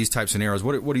 These type of scenarios.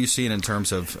 What are you seeing in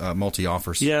terms of multi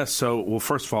offers? Yeah. So, well,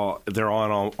 first of all, they're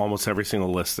on almost every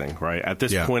single listing, right? At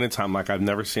this point in time, like I've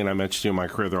never seen. I mentioned to you in my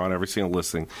career, they're on every single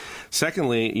listing.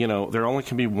 Secondly, there only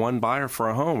can be one buyer for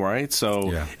a home, right?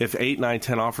 So if 8, 9,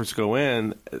 10 offers go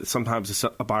in, sometimes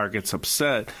a buyer gets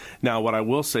upset. Now, what I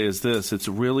will say is this. It's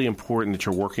really important that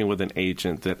you're working with an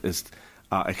agent that is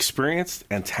experienced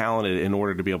and talented in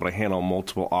order to be able to handle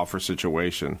multiple offer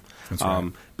situation. That's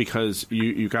right. Because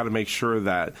you got to make sure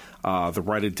that the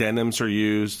right addendums are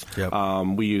used. Yep.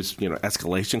 We use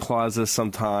escalation clauses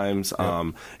sometimes.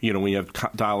 Yep. When you have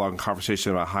dialogue and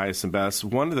conversation about highest and best.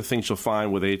 One of the things you'll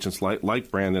find with agents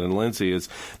like Brandon and Lindsay is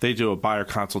they do a buyer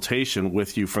consultation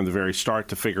with you from the very start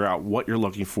to figure out what you're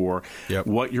looking for,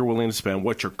 what you're willing to spend,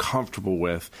 what you're comfortable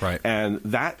with, and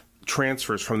that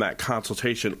transfers from that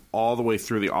consultation all the way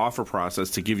through the offer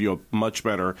process to give you a much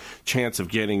better chance of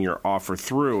getting your offer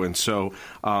through. And so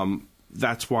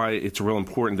that's why it's real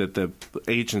important that the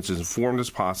agent's as informed as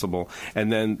possible. And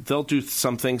then they'll do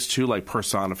some things, too, like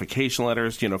personification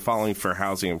letters, following fair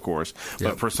housing, of course,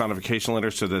 but personification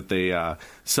letters so that the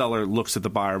seller looks at the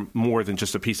buyer more than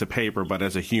just a piece of paper, but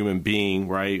as a human being,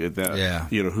 right,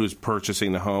 who's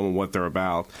purchasing the home and what they're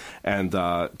about, and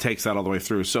takes that all the way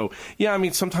through. So,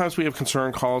 sometimes we have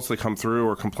concern calls that come through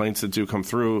or complaints that do come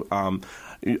through.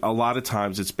 A lot of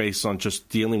times it's based on just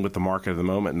dealing with the market at the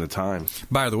moment and the time.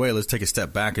 By the way, let's take a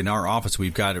step back. In our office,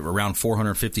 we've got around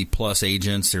 450 plus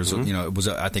agents. There's,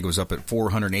 I think it was up at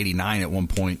 489 at one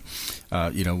point.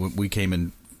 When we came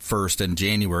in first in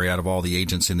January out of all the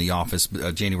agents in the office,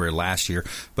 January last year.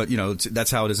 But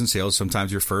that's how it is in sales.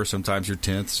 Sometimes you're first, sometimes you're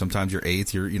 10th, sometimes you're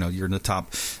 8th. You're in the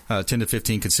top 10 to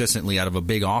 15 consistently out of a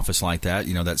big office like that.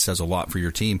 That says a lot for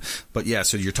your team. But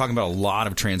so you're talking about a lot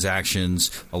of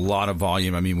transactions, a lot of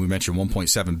volume. I mean, we mentioned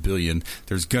 1.7 billion.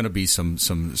 There's going to be some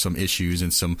issues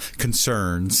and some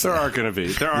concerns. There are going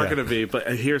to be.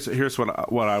 But here's what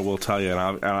I will tell you,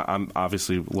 and I'm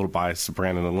obviously a little biased to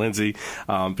Brandon and Lindsay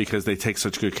because they take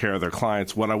such good care of their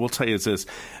clients. What I will tell you is this.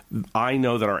 I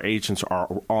know that our agents are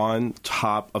on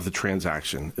top of the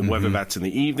transaction, whether that's in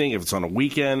the evening, if it's on a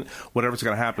weekend, whatever's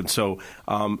going to happen. So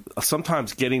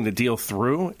sometimes getting the deal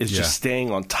through is just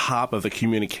staying on top of the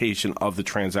communication of the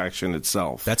transaction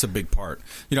itself. That's a big part.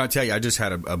 I tell you, I just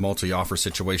had a multi-offer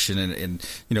situation, and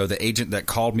the agent that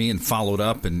called me and followed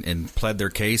up and pled their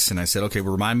case, and I said, okay,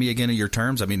 well, remind me again of your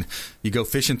terms. I mean, you go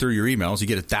fishing through your emails, you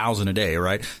get 1,000 a day,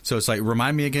 right? So it's like,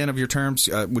 remind me again of your terms.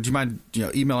 Would you mind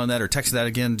emailing that or texting that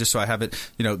again just so I have it?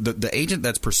 The agent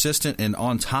that's persistent and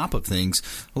on top of things,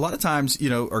 a lot of times,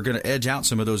 are going to edge out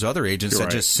some of those other agents that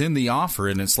just send the offer,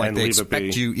 and it's like and they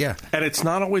expect you. Yeah. And it's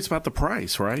not always about the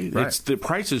price, right? The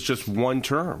price is just one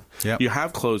term. Yep. You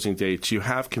have closing dates. You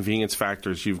have convenience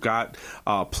factors. You've got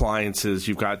appliances.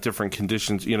 You've got different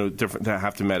conditions, different that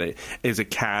have to met it. Is it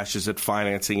cash? Is it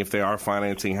financing? If they are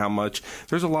financing, how much?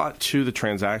 There's a lot to the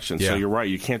transaction. Yeah. So you're right.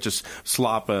 You can't just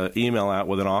slop an email out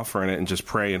with an offer in it and just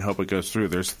pray and hope it goes through.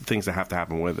 There's things that have to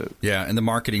happen with it. Yeah, and the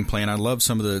marketing plan. I love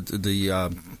some of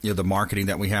the marketing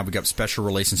that we have. We got special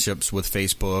relationships with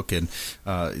Facebook and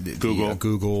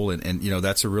Google, and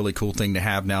that's a really cool thing to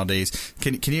have nowadays.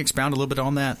 Can you expound a little bit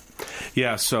on that?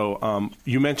 Yeah. So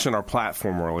you mentioned our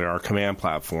platform earlier, our command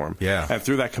platform. Yeah. And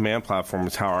through that command platform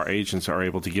is how our agents are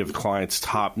able to give clients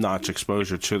top-notch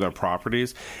exposure to their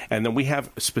properties. And then we have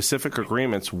specific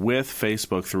agreements with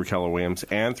Facebook through Keller Williams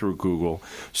and through Google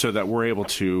so that we're able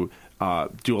to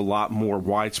do a lot more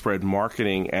widespread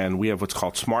marketing, and we have what's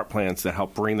called smart plans that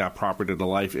help bring that property to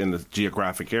life in the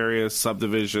geographic areas,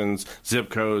 subdivisions, zip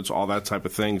codes, all that type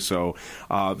of thing. So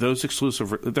those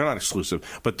they're not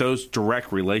exclusive, but those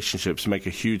direct relationships make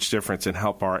a huge difference and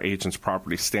help our agents'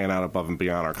 properties stand out above and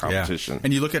beyond our competition. Yeah.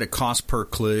 And you look at a cost per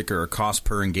click or a cost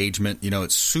per engagement,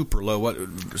 it's super low. What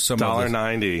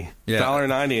 $1.90. Yeah.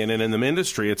 $1.90, and then in the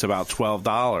industry, it's about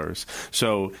 $12.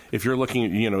 So if you're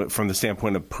looking, from the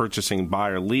standpoint of purchasing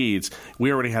buyer leads,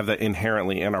 we already have that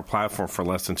inherently in our platform for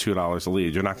less than $2 a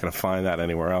lead. You're not going to find that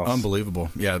anywhere else. Unbelievable.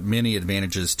 Yeah, many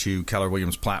advantages to Keller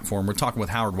Williams' platform. We're talking with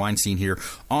Howard Weinstein here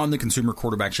on the Consumer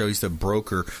Quarterback Show. He's the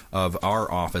broker of our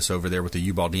office over there with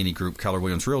the Ubaldini Group, Keller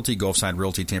Williams Realty, Gulfside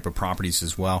Realty, Tampa Properties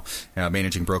as well,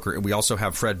 managing broker. We also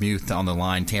have Fred Muth on the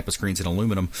line, Tampa Screens and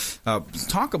Aluminum.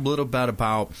 Talk a little bit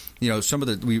about, some of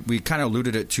the, we kind of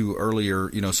alluded it to earlier,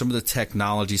 some of the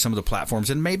technology, some of the platforms,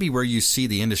 and maybe where you see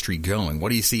the industry going. What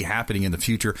do you see happening in the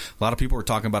future? A lot of people are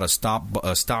talking about a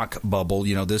stock bubble.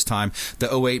 This time the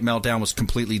 2008 meltdown was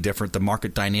completely different. The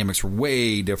market dynamics were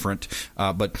way different.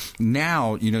 But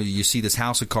now, you see this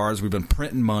house of cards. We've been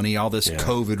printing money, all this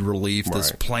COVID relief,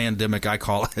 this pandemic, I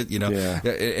call it,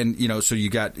 and, so you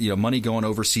got, money going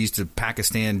overseas to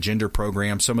Pakistan, gender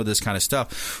programs, some of this kind of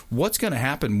stuff. What's going to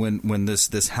happen when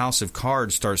this house of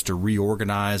cards starts to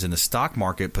reorganize in the stock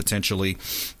market potentially?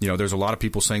 There's a lot of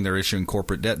people saying they're issuing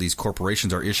corporate debt. These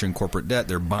corporations are issuing corporate debt.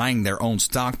 They're buying their own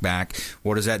stock back.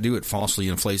 What does that do? It falsely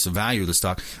inflates the value of the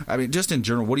stock. I mean, just in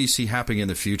general, what do you see happening in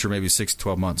the future, maybe 6 to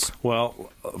 12 months?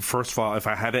 Well, first of all, if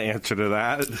I had to answer to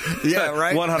that, yeah,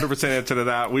 right, 100% answer to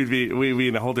that, we'd be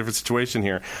in a whole different situation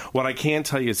here. What I can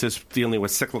tell you is this: dealing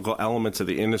with cyclical elements of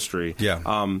the industry. Yeah.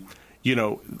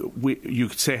 You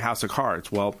could say house of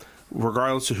cards. Well,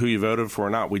 regardless of who you voted for or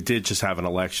not, we did just have an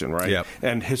election, right? Yep.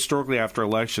 And historically, after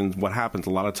elections, what happens? A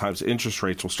lot of times, interest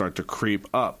rates will start to creep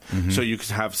up. Mm-hmm. So you could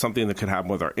have something that could happen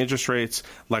with our interest rates.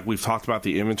 Like we've talked about,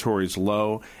 the inventory is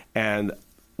low. And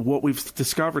what we've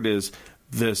discovered is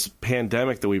this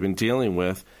pandemic that we've been dealing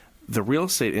with, the real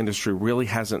estate industry really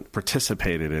hasn't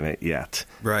participated in it yet.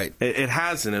 Right. It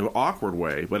has in an awkward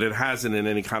way, but it hasn't in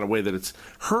any kind of way that it's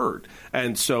heard.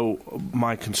 And so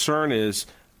my concern is,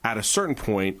 at a certain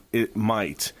point, it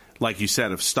might, like you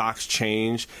said, if stocks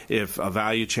change, if a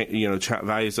value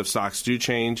values of stocks do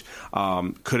change,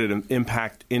 could it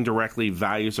impact indirectly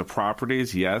values of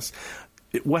properties? Yes.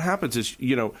 What happens is,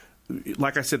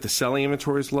 like I said, the selling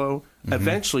inventory is low. Mm-hmm.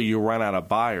 Eventually, you run out of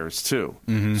buyers, too.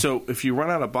 Mm-hmm. So if you run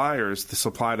out of buyers, the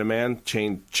supply-demand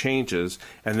chain changes,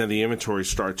 and then the inventory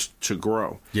starts to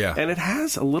grow. Yeah. And it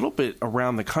has a little bit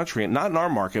around the country, and not in our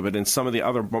market, but in some of the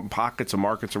other pockets of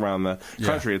markets around the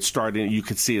country, it's starting. You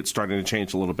could see it starting to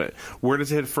change a little bit. Where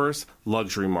does it hit first?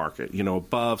 Luxury market,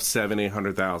 above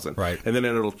 $700,000-800,000. Right. And then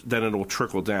it'll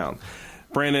trickle down.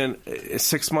 Brandon,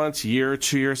 6 months, year,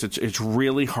 2 years, it's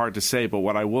really hard to say. But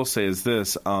what I will say is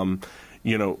this,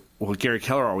 what Gary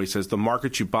Keller always says, the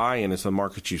market you buy in is the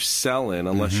market you sell in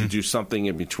unless you do something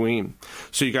in between.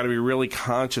 So you got to be really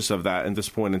conscious of that at this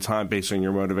point in time based on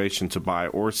your motivation to buy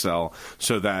or sell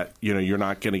so that, you're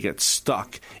not going to get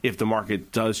stuck if the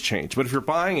market does change. But if you're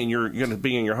buying and you're going to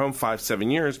be in your home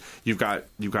 5-7 years, you've got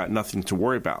nothing to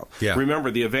worry about. Yeah.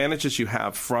 Remember, the advantages you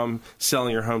have from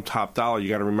selling your home top dollar, you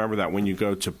got to remember that when you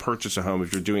go to purchase a home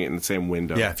if you're doing it in the same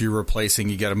window. Yeah, if you're replacing,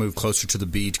 you got to move closer to the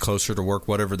beach, closer to work,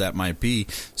 whatever that might be.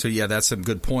 So yeah, that's some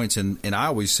good points. And I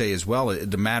always say as well,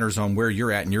 it matters on where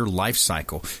you're at in your life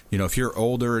cycle. If you're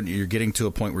older and you're getting to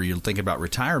a point where you're thinking about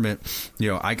retirement,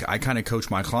 I kind of coach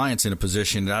my clients in a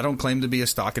position that I don't claim to be a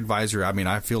stock advisor. I mean,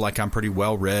 I feel like I'm pretty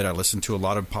well read. I listen to a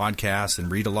lot of podcasts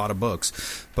and read a lot of books.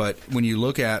 But when you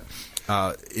look at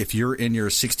if you're in your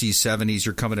 60s, 70s,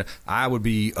 you're coming to, I would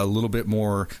be a little bit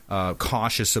more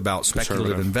cautious about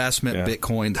speculative investment,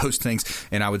 Bitcoin, those things.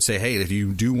 And I would say, hey, if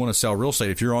you do want to sell real estate,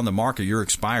 if you're on the market, you're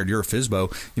expired, you're a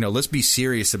FSBO, let's be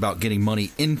serious about getting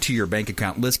money into your bank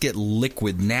account. Let's get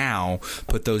liquid now,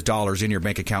 put those dollars in your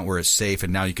bank account where it's safe.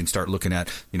 And now you can start looking at,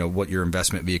 what your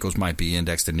investment vehicles might be,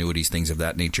 indexed annuities, things of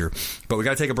that nature. But we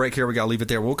got to take a break here. We got to leave it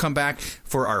there. We'll come back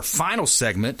for our final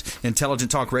segment, Intelligent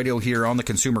Talk Radio here on the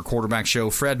Consumer Quarterback Show.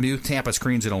 Fred Muth, Tampa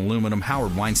Screens and Aluminum,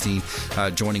 Howard Weinstein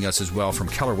joining us as well from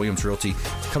Keller Williams Realty.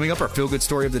 Coming up, our feel-good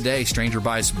story of the day. Stranger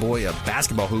buys boy a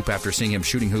basketball hoop after seeing him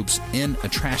shooting hoops in a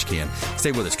trash can.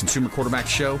 Stay with us. Consumer Quarterback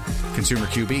Show,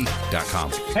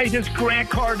 ConsumerQB.com. Hey, this is Grant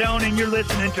Cardone, and you're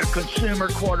listening to Consumer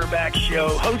Quarterback Show,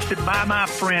 hosted by my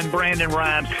friend Brandon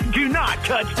Rhymes. Do not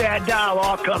touch that dial.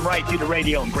 I'll come right through the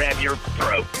radio and grab your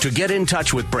throat. To get in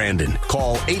touch with Brandon,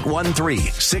 call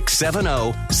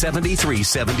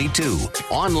 813-670-7372.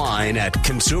 Online at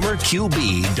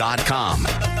ConsumerQB.com.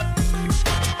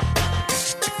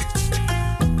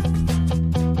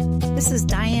 This is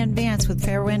Diane Vance with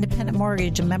Fairway Independent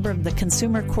Mortgage, a member of the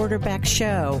Consumer Quarterback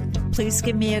Show. Please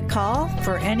give me a call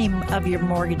for any of your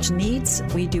mortgage needs.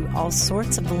 We do all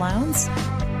sorts of loans.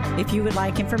 If you would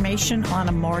like information on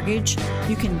a mortgage,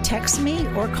 you can text me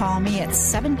or call me at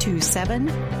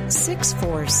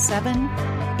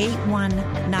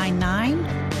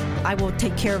 727-647-8199. I will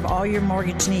take care of all your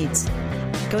mortgage needs.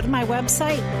 Go to my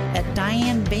website at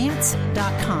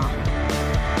dianevance.com.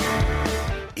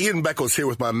 Ian Beckles here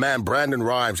with my man, Brandon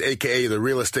Rhymes, a.k.a. the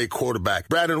real estate quarterback.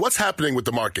 Brandon, what's happening with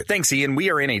the market? Thanks, Ian. We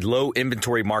are in a low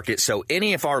inventory market, so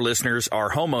any of our listeners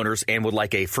are homeowners and would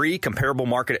like a free comparable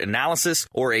market analysis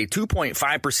or a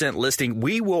 2.5% listing,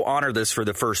 we will honor this for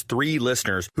the first 3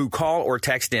 listeners who call or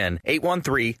text in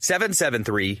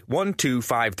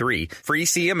 813-773-1253. Free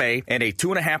CMA and a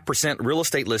 2.5% real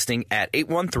estate listing at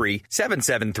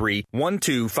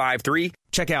 813-773-1253.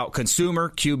 Check out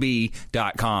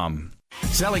ConsumerQB.com.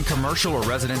 Selling commercial or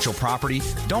residential property?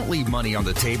 Don't leave money on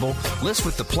the table. List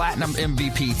with the Platinum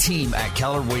MVP team at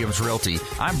Keller Williams Realty.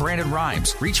 I'm Brandon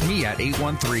Rhymes. Reach me at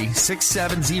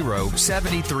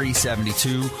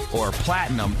 813-670-7372 or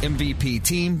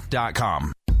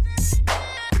PlatinumMVPteam.com.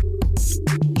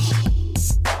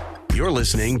 You're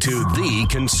listening to the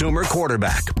Consumer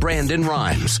Quarterback, Brandon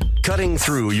Rhymes, cutting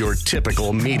through your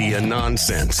typical media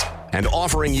nonsense and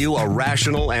offering you a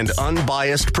rational and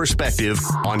unbiased perspective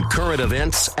on current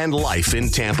events and life in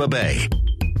Tampa Bay.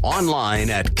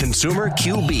 Online at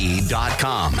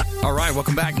ConsumerQB.com. All right,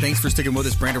 welcome back. Thanks for sticking with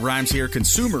us. Brandon Rhymes here,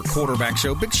 Consumer Quarterback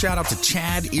Show. Big shout out to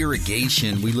Chad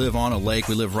Irrigation. We live on a lake.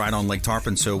 We live right on Lake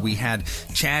Tarpon, so we had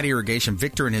Chad Irrigation,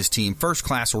 Victor and his team,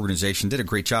 first-class organization, did a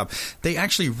great job. They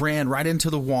actually ran right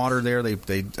into the water there.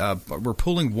 They were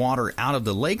pulling water out of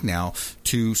the lake now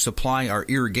to supply our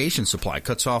irrigation supply.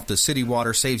 Cuts off the city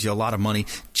water, saves you a lot of money.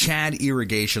 Chad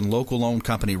Irrigation, local-owned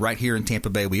company right here in Tampa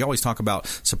Bay. We always talk about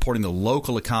supporting the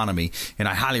local economy, and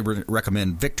I highly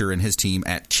recommend Victor and his team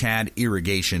at Chad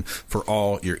Irrigation for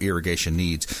all your irrigation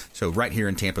needs. So right here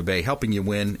in Tampa Bay, helping you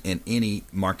win in any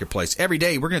marketplace. Every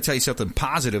day, we're going to tell you something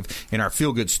positive in our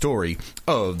feel-good story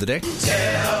of the day.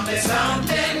 Tell me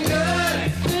something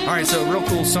good. All right, so a real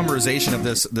cool summarization of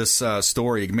this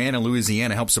story. A man in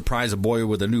Louisiana helped surprise a boy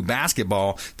with a new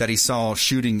basketball that he saw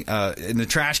shooting in the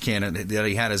trash can that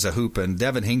he had as a hoop. And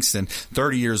Devin Hingston,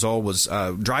 30 years old, was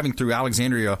driving through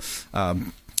Alexandria,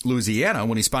 Louisiana,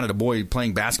 when he spotted a boy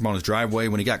playing basketball in his driveway.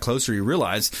 When he got closer, he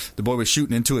realized the boy was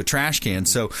shooting into a trash can.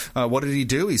 So what did he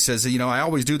do? He says, I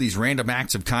always do these random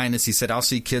acts of kindness. He said, I'll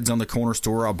see kids on the corner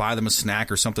store. I'll buy them a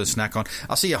snack or something to snack on.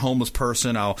 I'll see a homeless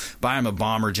person. I'll buy him a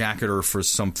bomber jacket or for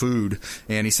some food.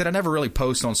 And he said, I never really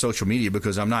post on social media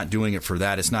because I'm not doing it for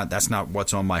that. That's not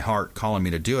what's on my heart calling me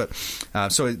to do it.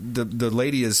 So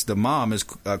the mom is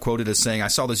quoted as saying, I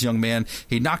saw this young man.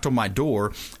 He knocked on my door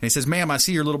and he says, ma'am, I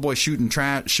see your little boy shooting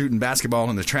basketball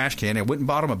in the trash can, and went and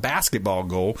bought him a basketball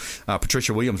goal.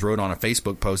 Patricia Williams wrote on a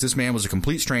Facebook post, this man was a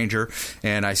complete stranger,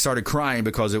 and I started crying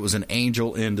because it was an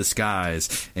angel in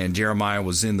disguise. And Jeremiah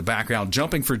was in the background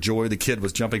jumping for joy. The kid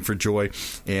was jumping for joy,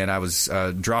 and I was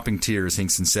dropping tears,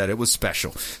 Hinkson said. It was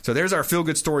special. So there's our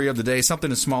feel-good story of the day.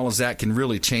 Something as small as that can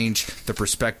really change the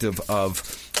perspective of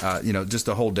just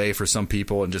the whole day for some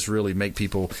people, and just really make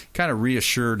people kind of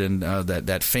reassured in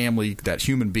that family, that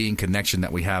human being connection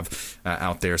that we have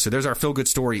out there. So there's our feel-good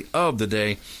story of the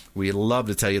day. We love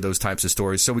to tell you those types of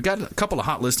stories. So we got a couple of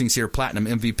hot listings here. Platinum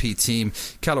MVP team,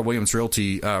 Keller Williams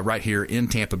Realty right here in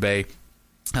Tampa Bay.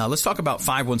 Let's talk about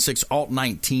 516 Alt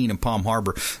 19 in Palm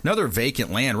Harbor. Another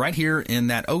vacant land right here in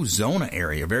that Ozona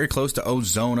area, very close to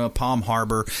Ozona, Palm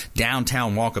Harbor,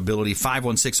 downtown walkability.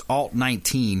 516 Alt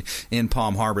 19 in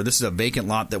Palm Harbor. This is a vacant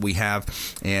lot that we have,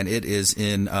 and it is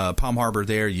in Palm Harbor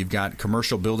there. You've got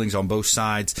commercial buildings on both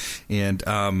sides, and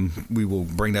we will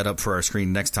bring that up for our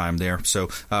screen next time there. So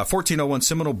 1401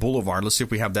 Seminole Boulevard. Let's see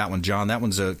if we have that one, John. That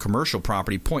one's a commercial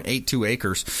property, 0.82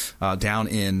 acres down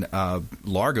in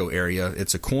Largo area.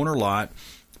 It's a corner lot,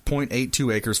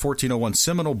 0.82 acres, 1401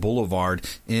 Seminole Boulevard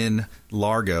in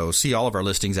Largo. See all of our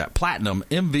listings at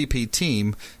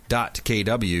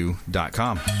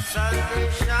PlatinumMVPteam.kw.com.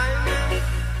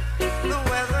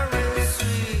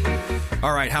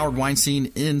 All right, Howard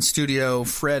Weinstein in studio,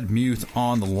 Fred Muth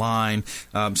on the line.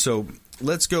 So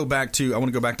let's go back to, I want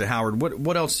to go back to Howard.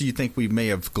 What else do you think we may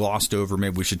have glossed over?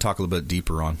 Maybe we should talk a little bit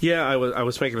deeper on. Yeah, I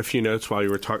was making a few notes while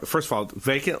you were talking. First of all,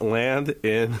 vacant land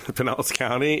in Pinellas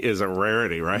County is a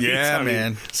rarity, right? Yeah,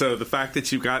 man. So the fact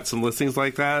that you've got some listings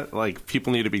like that, like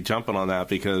people need to be jumping on that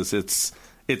because it's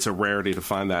it's a rarity to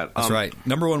find that. That's right.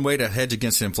 Number one way to hedge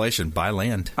against inflation, buy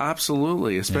land.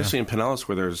 Absolutely, especially in Pinellas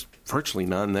where there's virtually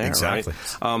none there. Exactly.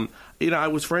 Right? I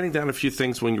was writing down a few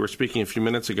things when you were speaking a few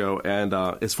minutes ago, and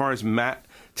as far as Matt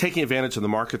taking advantage of the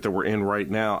market that we're in right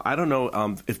now, I don't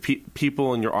know if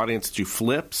people in your audience do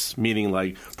flips, meaning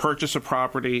like purchase a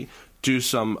property, do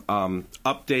some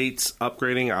updates,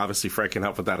 upgrading. Obviously, Fred can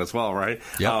help with that as well, right?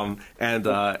 Yep.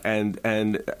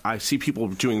 And I see people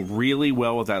doing really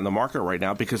well with that in the market right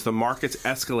now because the market's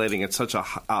escalating at such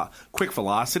a quick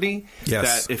velocity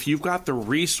that if you've got the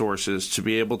resources to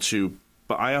be able to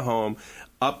buy a home,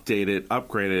 update it,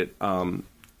 upgrade it,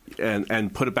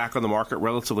 and put it back on the market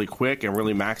relatively quick and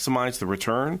really maximize the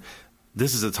return,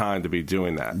 this is a time to be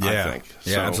doing that, I think.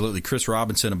 Yeah, absolutely. Chris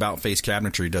Robinson, About Face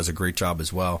Cabinetry, does a great job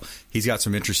as well. He's got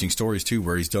some interesting stories, too,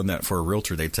 where he's done that for a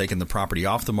realtor. They've taken the property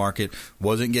off the market,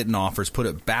 wasn't getting offers, put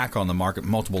it back on the market,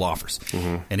 multiple offers.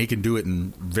 Mm-hmm. And he can do it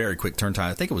in very quick turn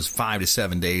time. I think it was 5 to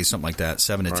 7 days, something like that.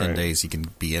 7 to 10 days, he can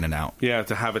be in and out. Yeah,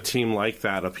 to have a team like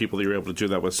that of people that you're able to do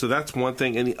that with. So that's one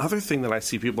thing. And the other thing that I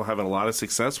see people having a lot of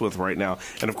success with right now,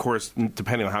 and of course,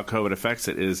 depending on how COVID affects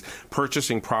it, is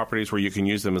purchasing properties where you can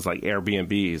use them as like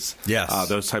Airbnbs. Yes.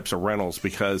 Those types of rentals,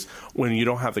 because when you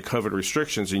don't have the COVID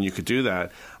restrictions and you could do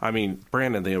that, I mean,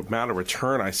 Brandon, the amount of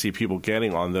return I see people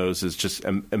getting on those is just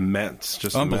immense.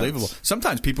 Just unbelievable. Immense.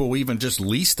 Sometimes people will even just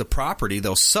lease the property.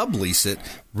 They'll sublease it,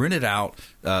 rent it out,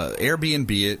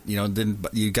 Airbnb it. Then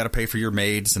you got to pay for your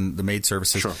maids and the maid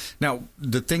services. Sure. Now,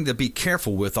 the thing to be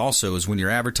careful with also is when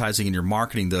you're advertising and you're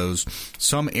marketing those,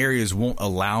 some areas won't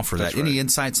allow for that. That's right. Any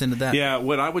insights into that? Yeah,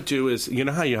 what I would do is, you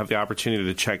know how you have the opportunity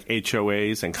to check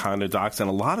HOAs and condo docs, and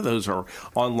a lot of those are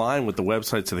online with the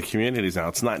websites of the communities now.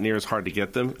 It's not near as hard to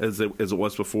get them as it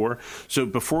was before. So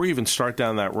before you even start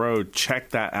down that road,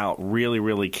 check that out really,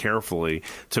 really carefully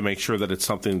to make sure that it's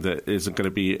something that isn't going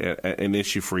to be an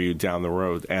issue for you down the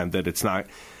road, and that it's not.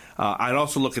 I'd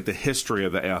also look at the history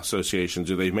of the associations.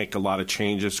 Do they make a lot of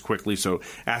changes quickly? So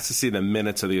ask to see the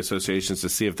minutes of the associations to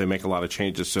see if they make a lot of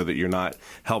changes so that you're not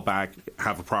held back,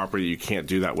 have a property you can't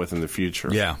do that with in the future.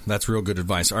 Yeah, that's real good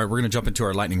advice. All right, we're going to jump into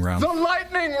our lightning round. The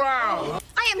lightning round!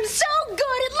 I am so good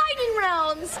at lightning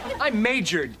rounds! I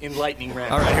majored in lightning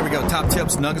rounds. All right, here we go. Top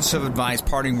tips, nuggets of advice,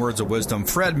 parting words of wisdom.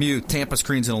 Fred Muth, Tampa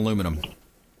Screens and Aluminum.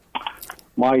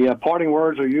 My parting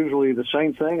words are usually the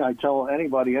same thing. I tell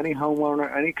anybody, any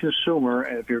homeowner, any consumer,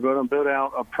 if you're going to build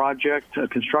out a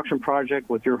construction project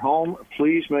with your home,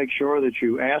 please make sure that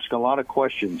you ask a lot of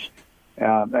questions.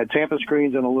 At Tampa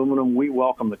Screens and Aluminum, we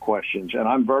welcome the questions, and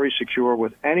I'm very secure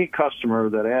with any customer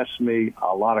that asks me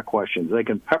a lot of questions. They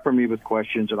can pepper me with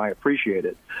questions, and I appreciate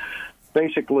it.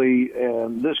 Basically,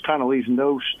 this kind of leaves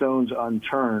no stones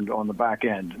unturned on the back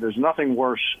end. There's nothing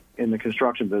worse in the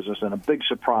construction business than a big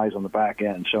surprise on the back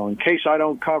end. So in case I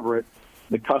don't cover it,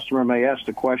 the customer may ask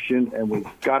the question, and we've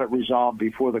got it resolved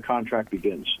before the contract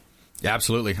begins. Yeah,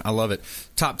 absolutely. I love it.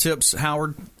 Top tips,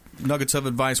 Howard, nuggets of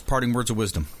advice, parting words of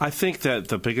wisdom. I think that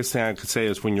the biggest thing I could say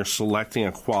is when you're selecting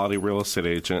a quality real estate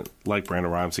agent, like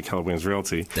Brandon Rhymes at Keller Williams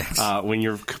Realty, when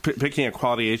you're picking a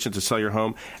quality agent to sell your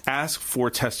home, ask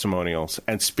for testimonials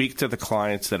and speak to the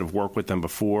clients that have worked with them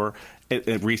before.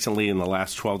 Recently in the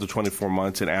last 12 to 24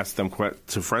 months, and ask them,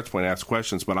 to Fred's point, ask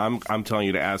questions. But I'm telling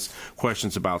you to ask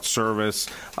questions about service,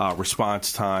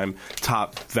 response time,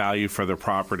 top value for their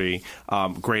property,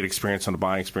 great experience on the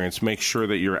buying experience. Make sure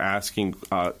that you're asking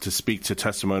to speak to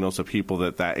testimonials of people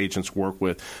that agents work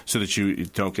with, so that you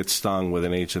don't get stung with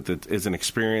an agent that isn't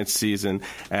experienced, seasoned,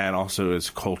 and also is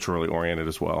culturally oriented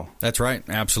as well. That's right.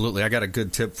 Absolutely. I got a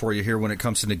good tip for you here when it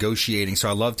comes to negotiating. So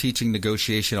I love teaching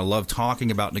negotiation. I love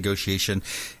talking about negotiation.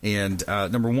 And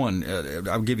number one,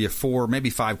 I'll give you 4, maybe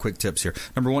 5 quick tips here.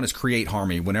 Number one is create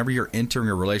harmony. Whenever you're entering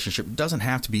a relationship, it doesn't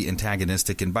have to be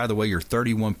antagonistic. And by the way, you're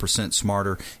 31%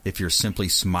 smarter if you're simply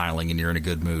smiling and you're in a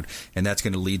good mood. And that's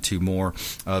going to lead to more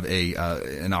of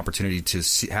an opportunity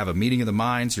to have a meeting of the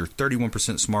minds. You're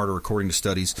 31% smarter according to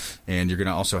studies, and you're going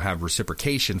to also have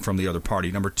reciprocation from the other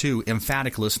party. Number 2,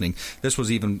 emphatic listening. This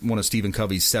was even one of Stephen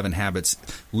Covey's 7 habits.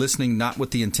 Listening not with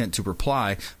the intent to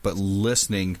reply, but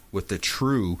listening with the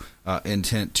true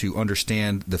intent to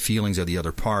understand the feelings of the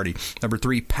other party. Number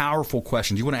 3, powerful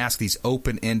questions. You want to ask these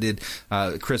open-ended.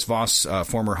 Chris Voss,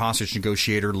 former hostage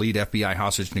negotiator, lead FBI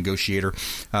hostage negotiator,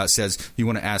 says you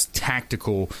want to ask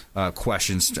tactical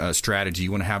questions, strategy.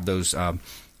 You want to have those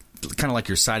kind of like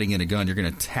you're sighting in a gun. You're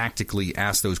going to tactically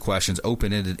ask those questions,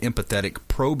 open-ended, empathetic,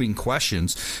 probing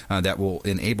questions that will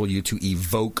enable you to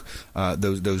evoke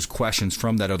those questions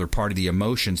from that other party, the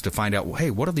emotions, to find out, well,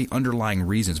 hey, what are the underlying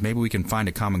reasons? Maybe we can find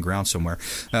a common ground somewhere.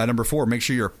 Number 4, make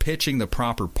sure you're pitching the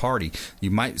proper party.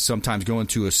 You might sometimes go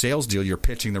into a sales deal, you're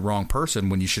pitching the wrong person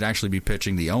when you should actually be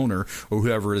pitching the owner or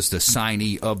whoever is the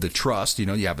signee of the trust. You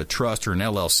have a trust or an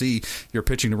LLC. You're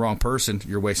pitching the wrong person.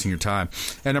 You're wasting your time.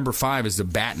 And number 5 is the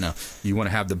BATNA. You want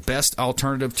to have the best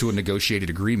alternative to a negotiated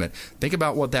agreement. Think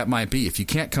about what that might be. If you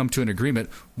can't come to an agreement,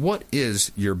 what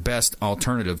is your best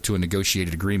alternative to a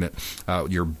negotiated agreement?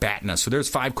 Your BATNA. So there's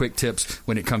 5 quick tips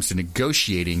when it comes to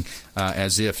negotiating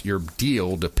as if your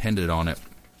deal depended on it.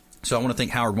 So I want to thank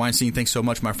Howard Weinstein. Thanks so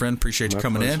much, my friend. Appreciate you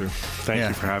coming in. Thank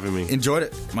you for having me. Enjoyed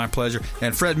it. My pleasure.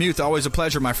 And Fred Muth, always a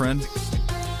pleasure, my friend.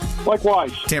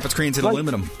 Likewise. Tampa Screens and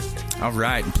Aluminum. All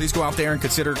right. And please go out there and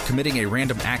consider committing a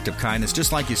random act of kindness,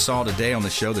 just like you saw today on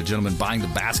the show, the gentleman buying the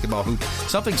basketball hoop.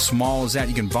 Something small as that.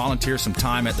 You can volunteer some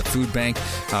time at the food bank,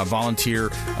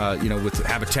 volunteer, with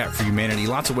Habitat for Humanity.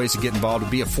 Lots of ways to get involved, to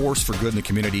be a force for good in the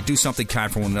community. Do something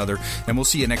kind for one another. And we'll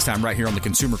see you next time right here on the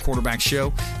Consumer Quarterback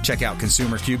Show. Check out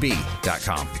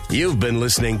ConsumerQB.com. You've been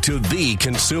listening to The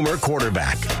Consumer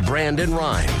Quarterback, Brandon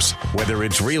Rhymes. Whether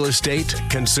it's real estate,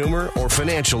 consumer, or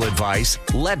financial advice,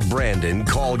 let Brandon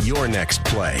call your next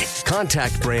play.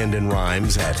 Contact Brandon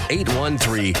Rhymes at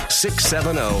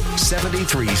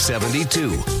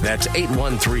 813-670-7372. That's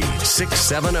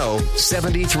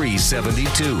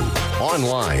 813-670-7372.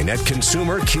 Online at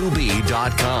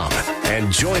ConsumerQB.com.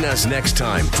 And join us next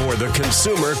time for the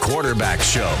Consumer Quarterback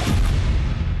Show.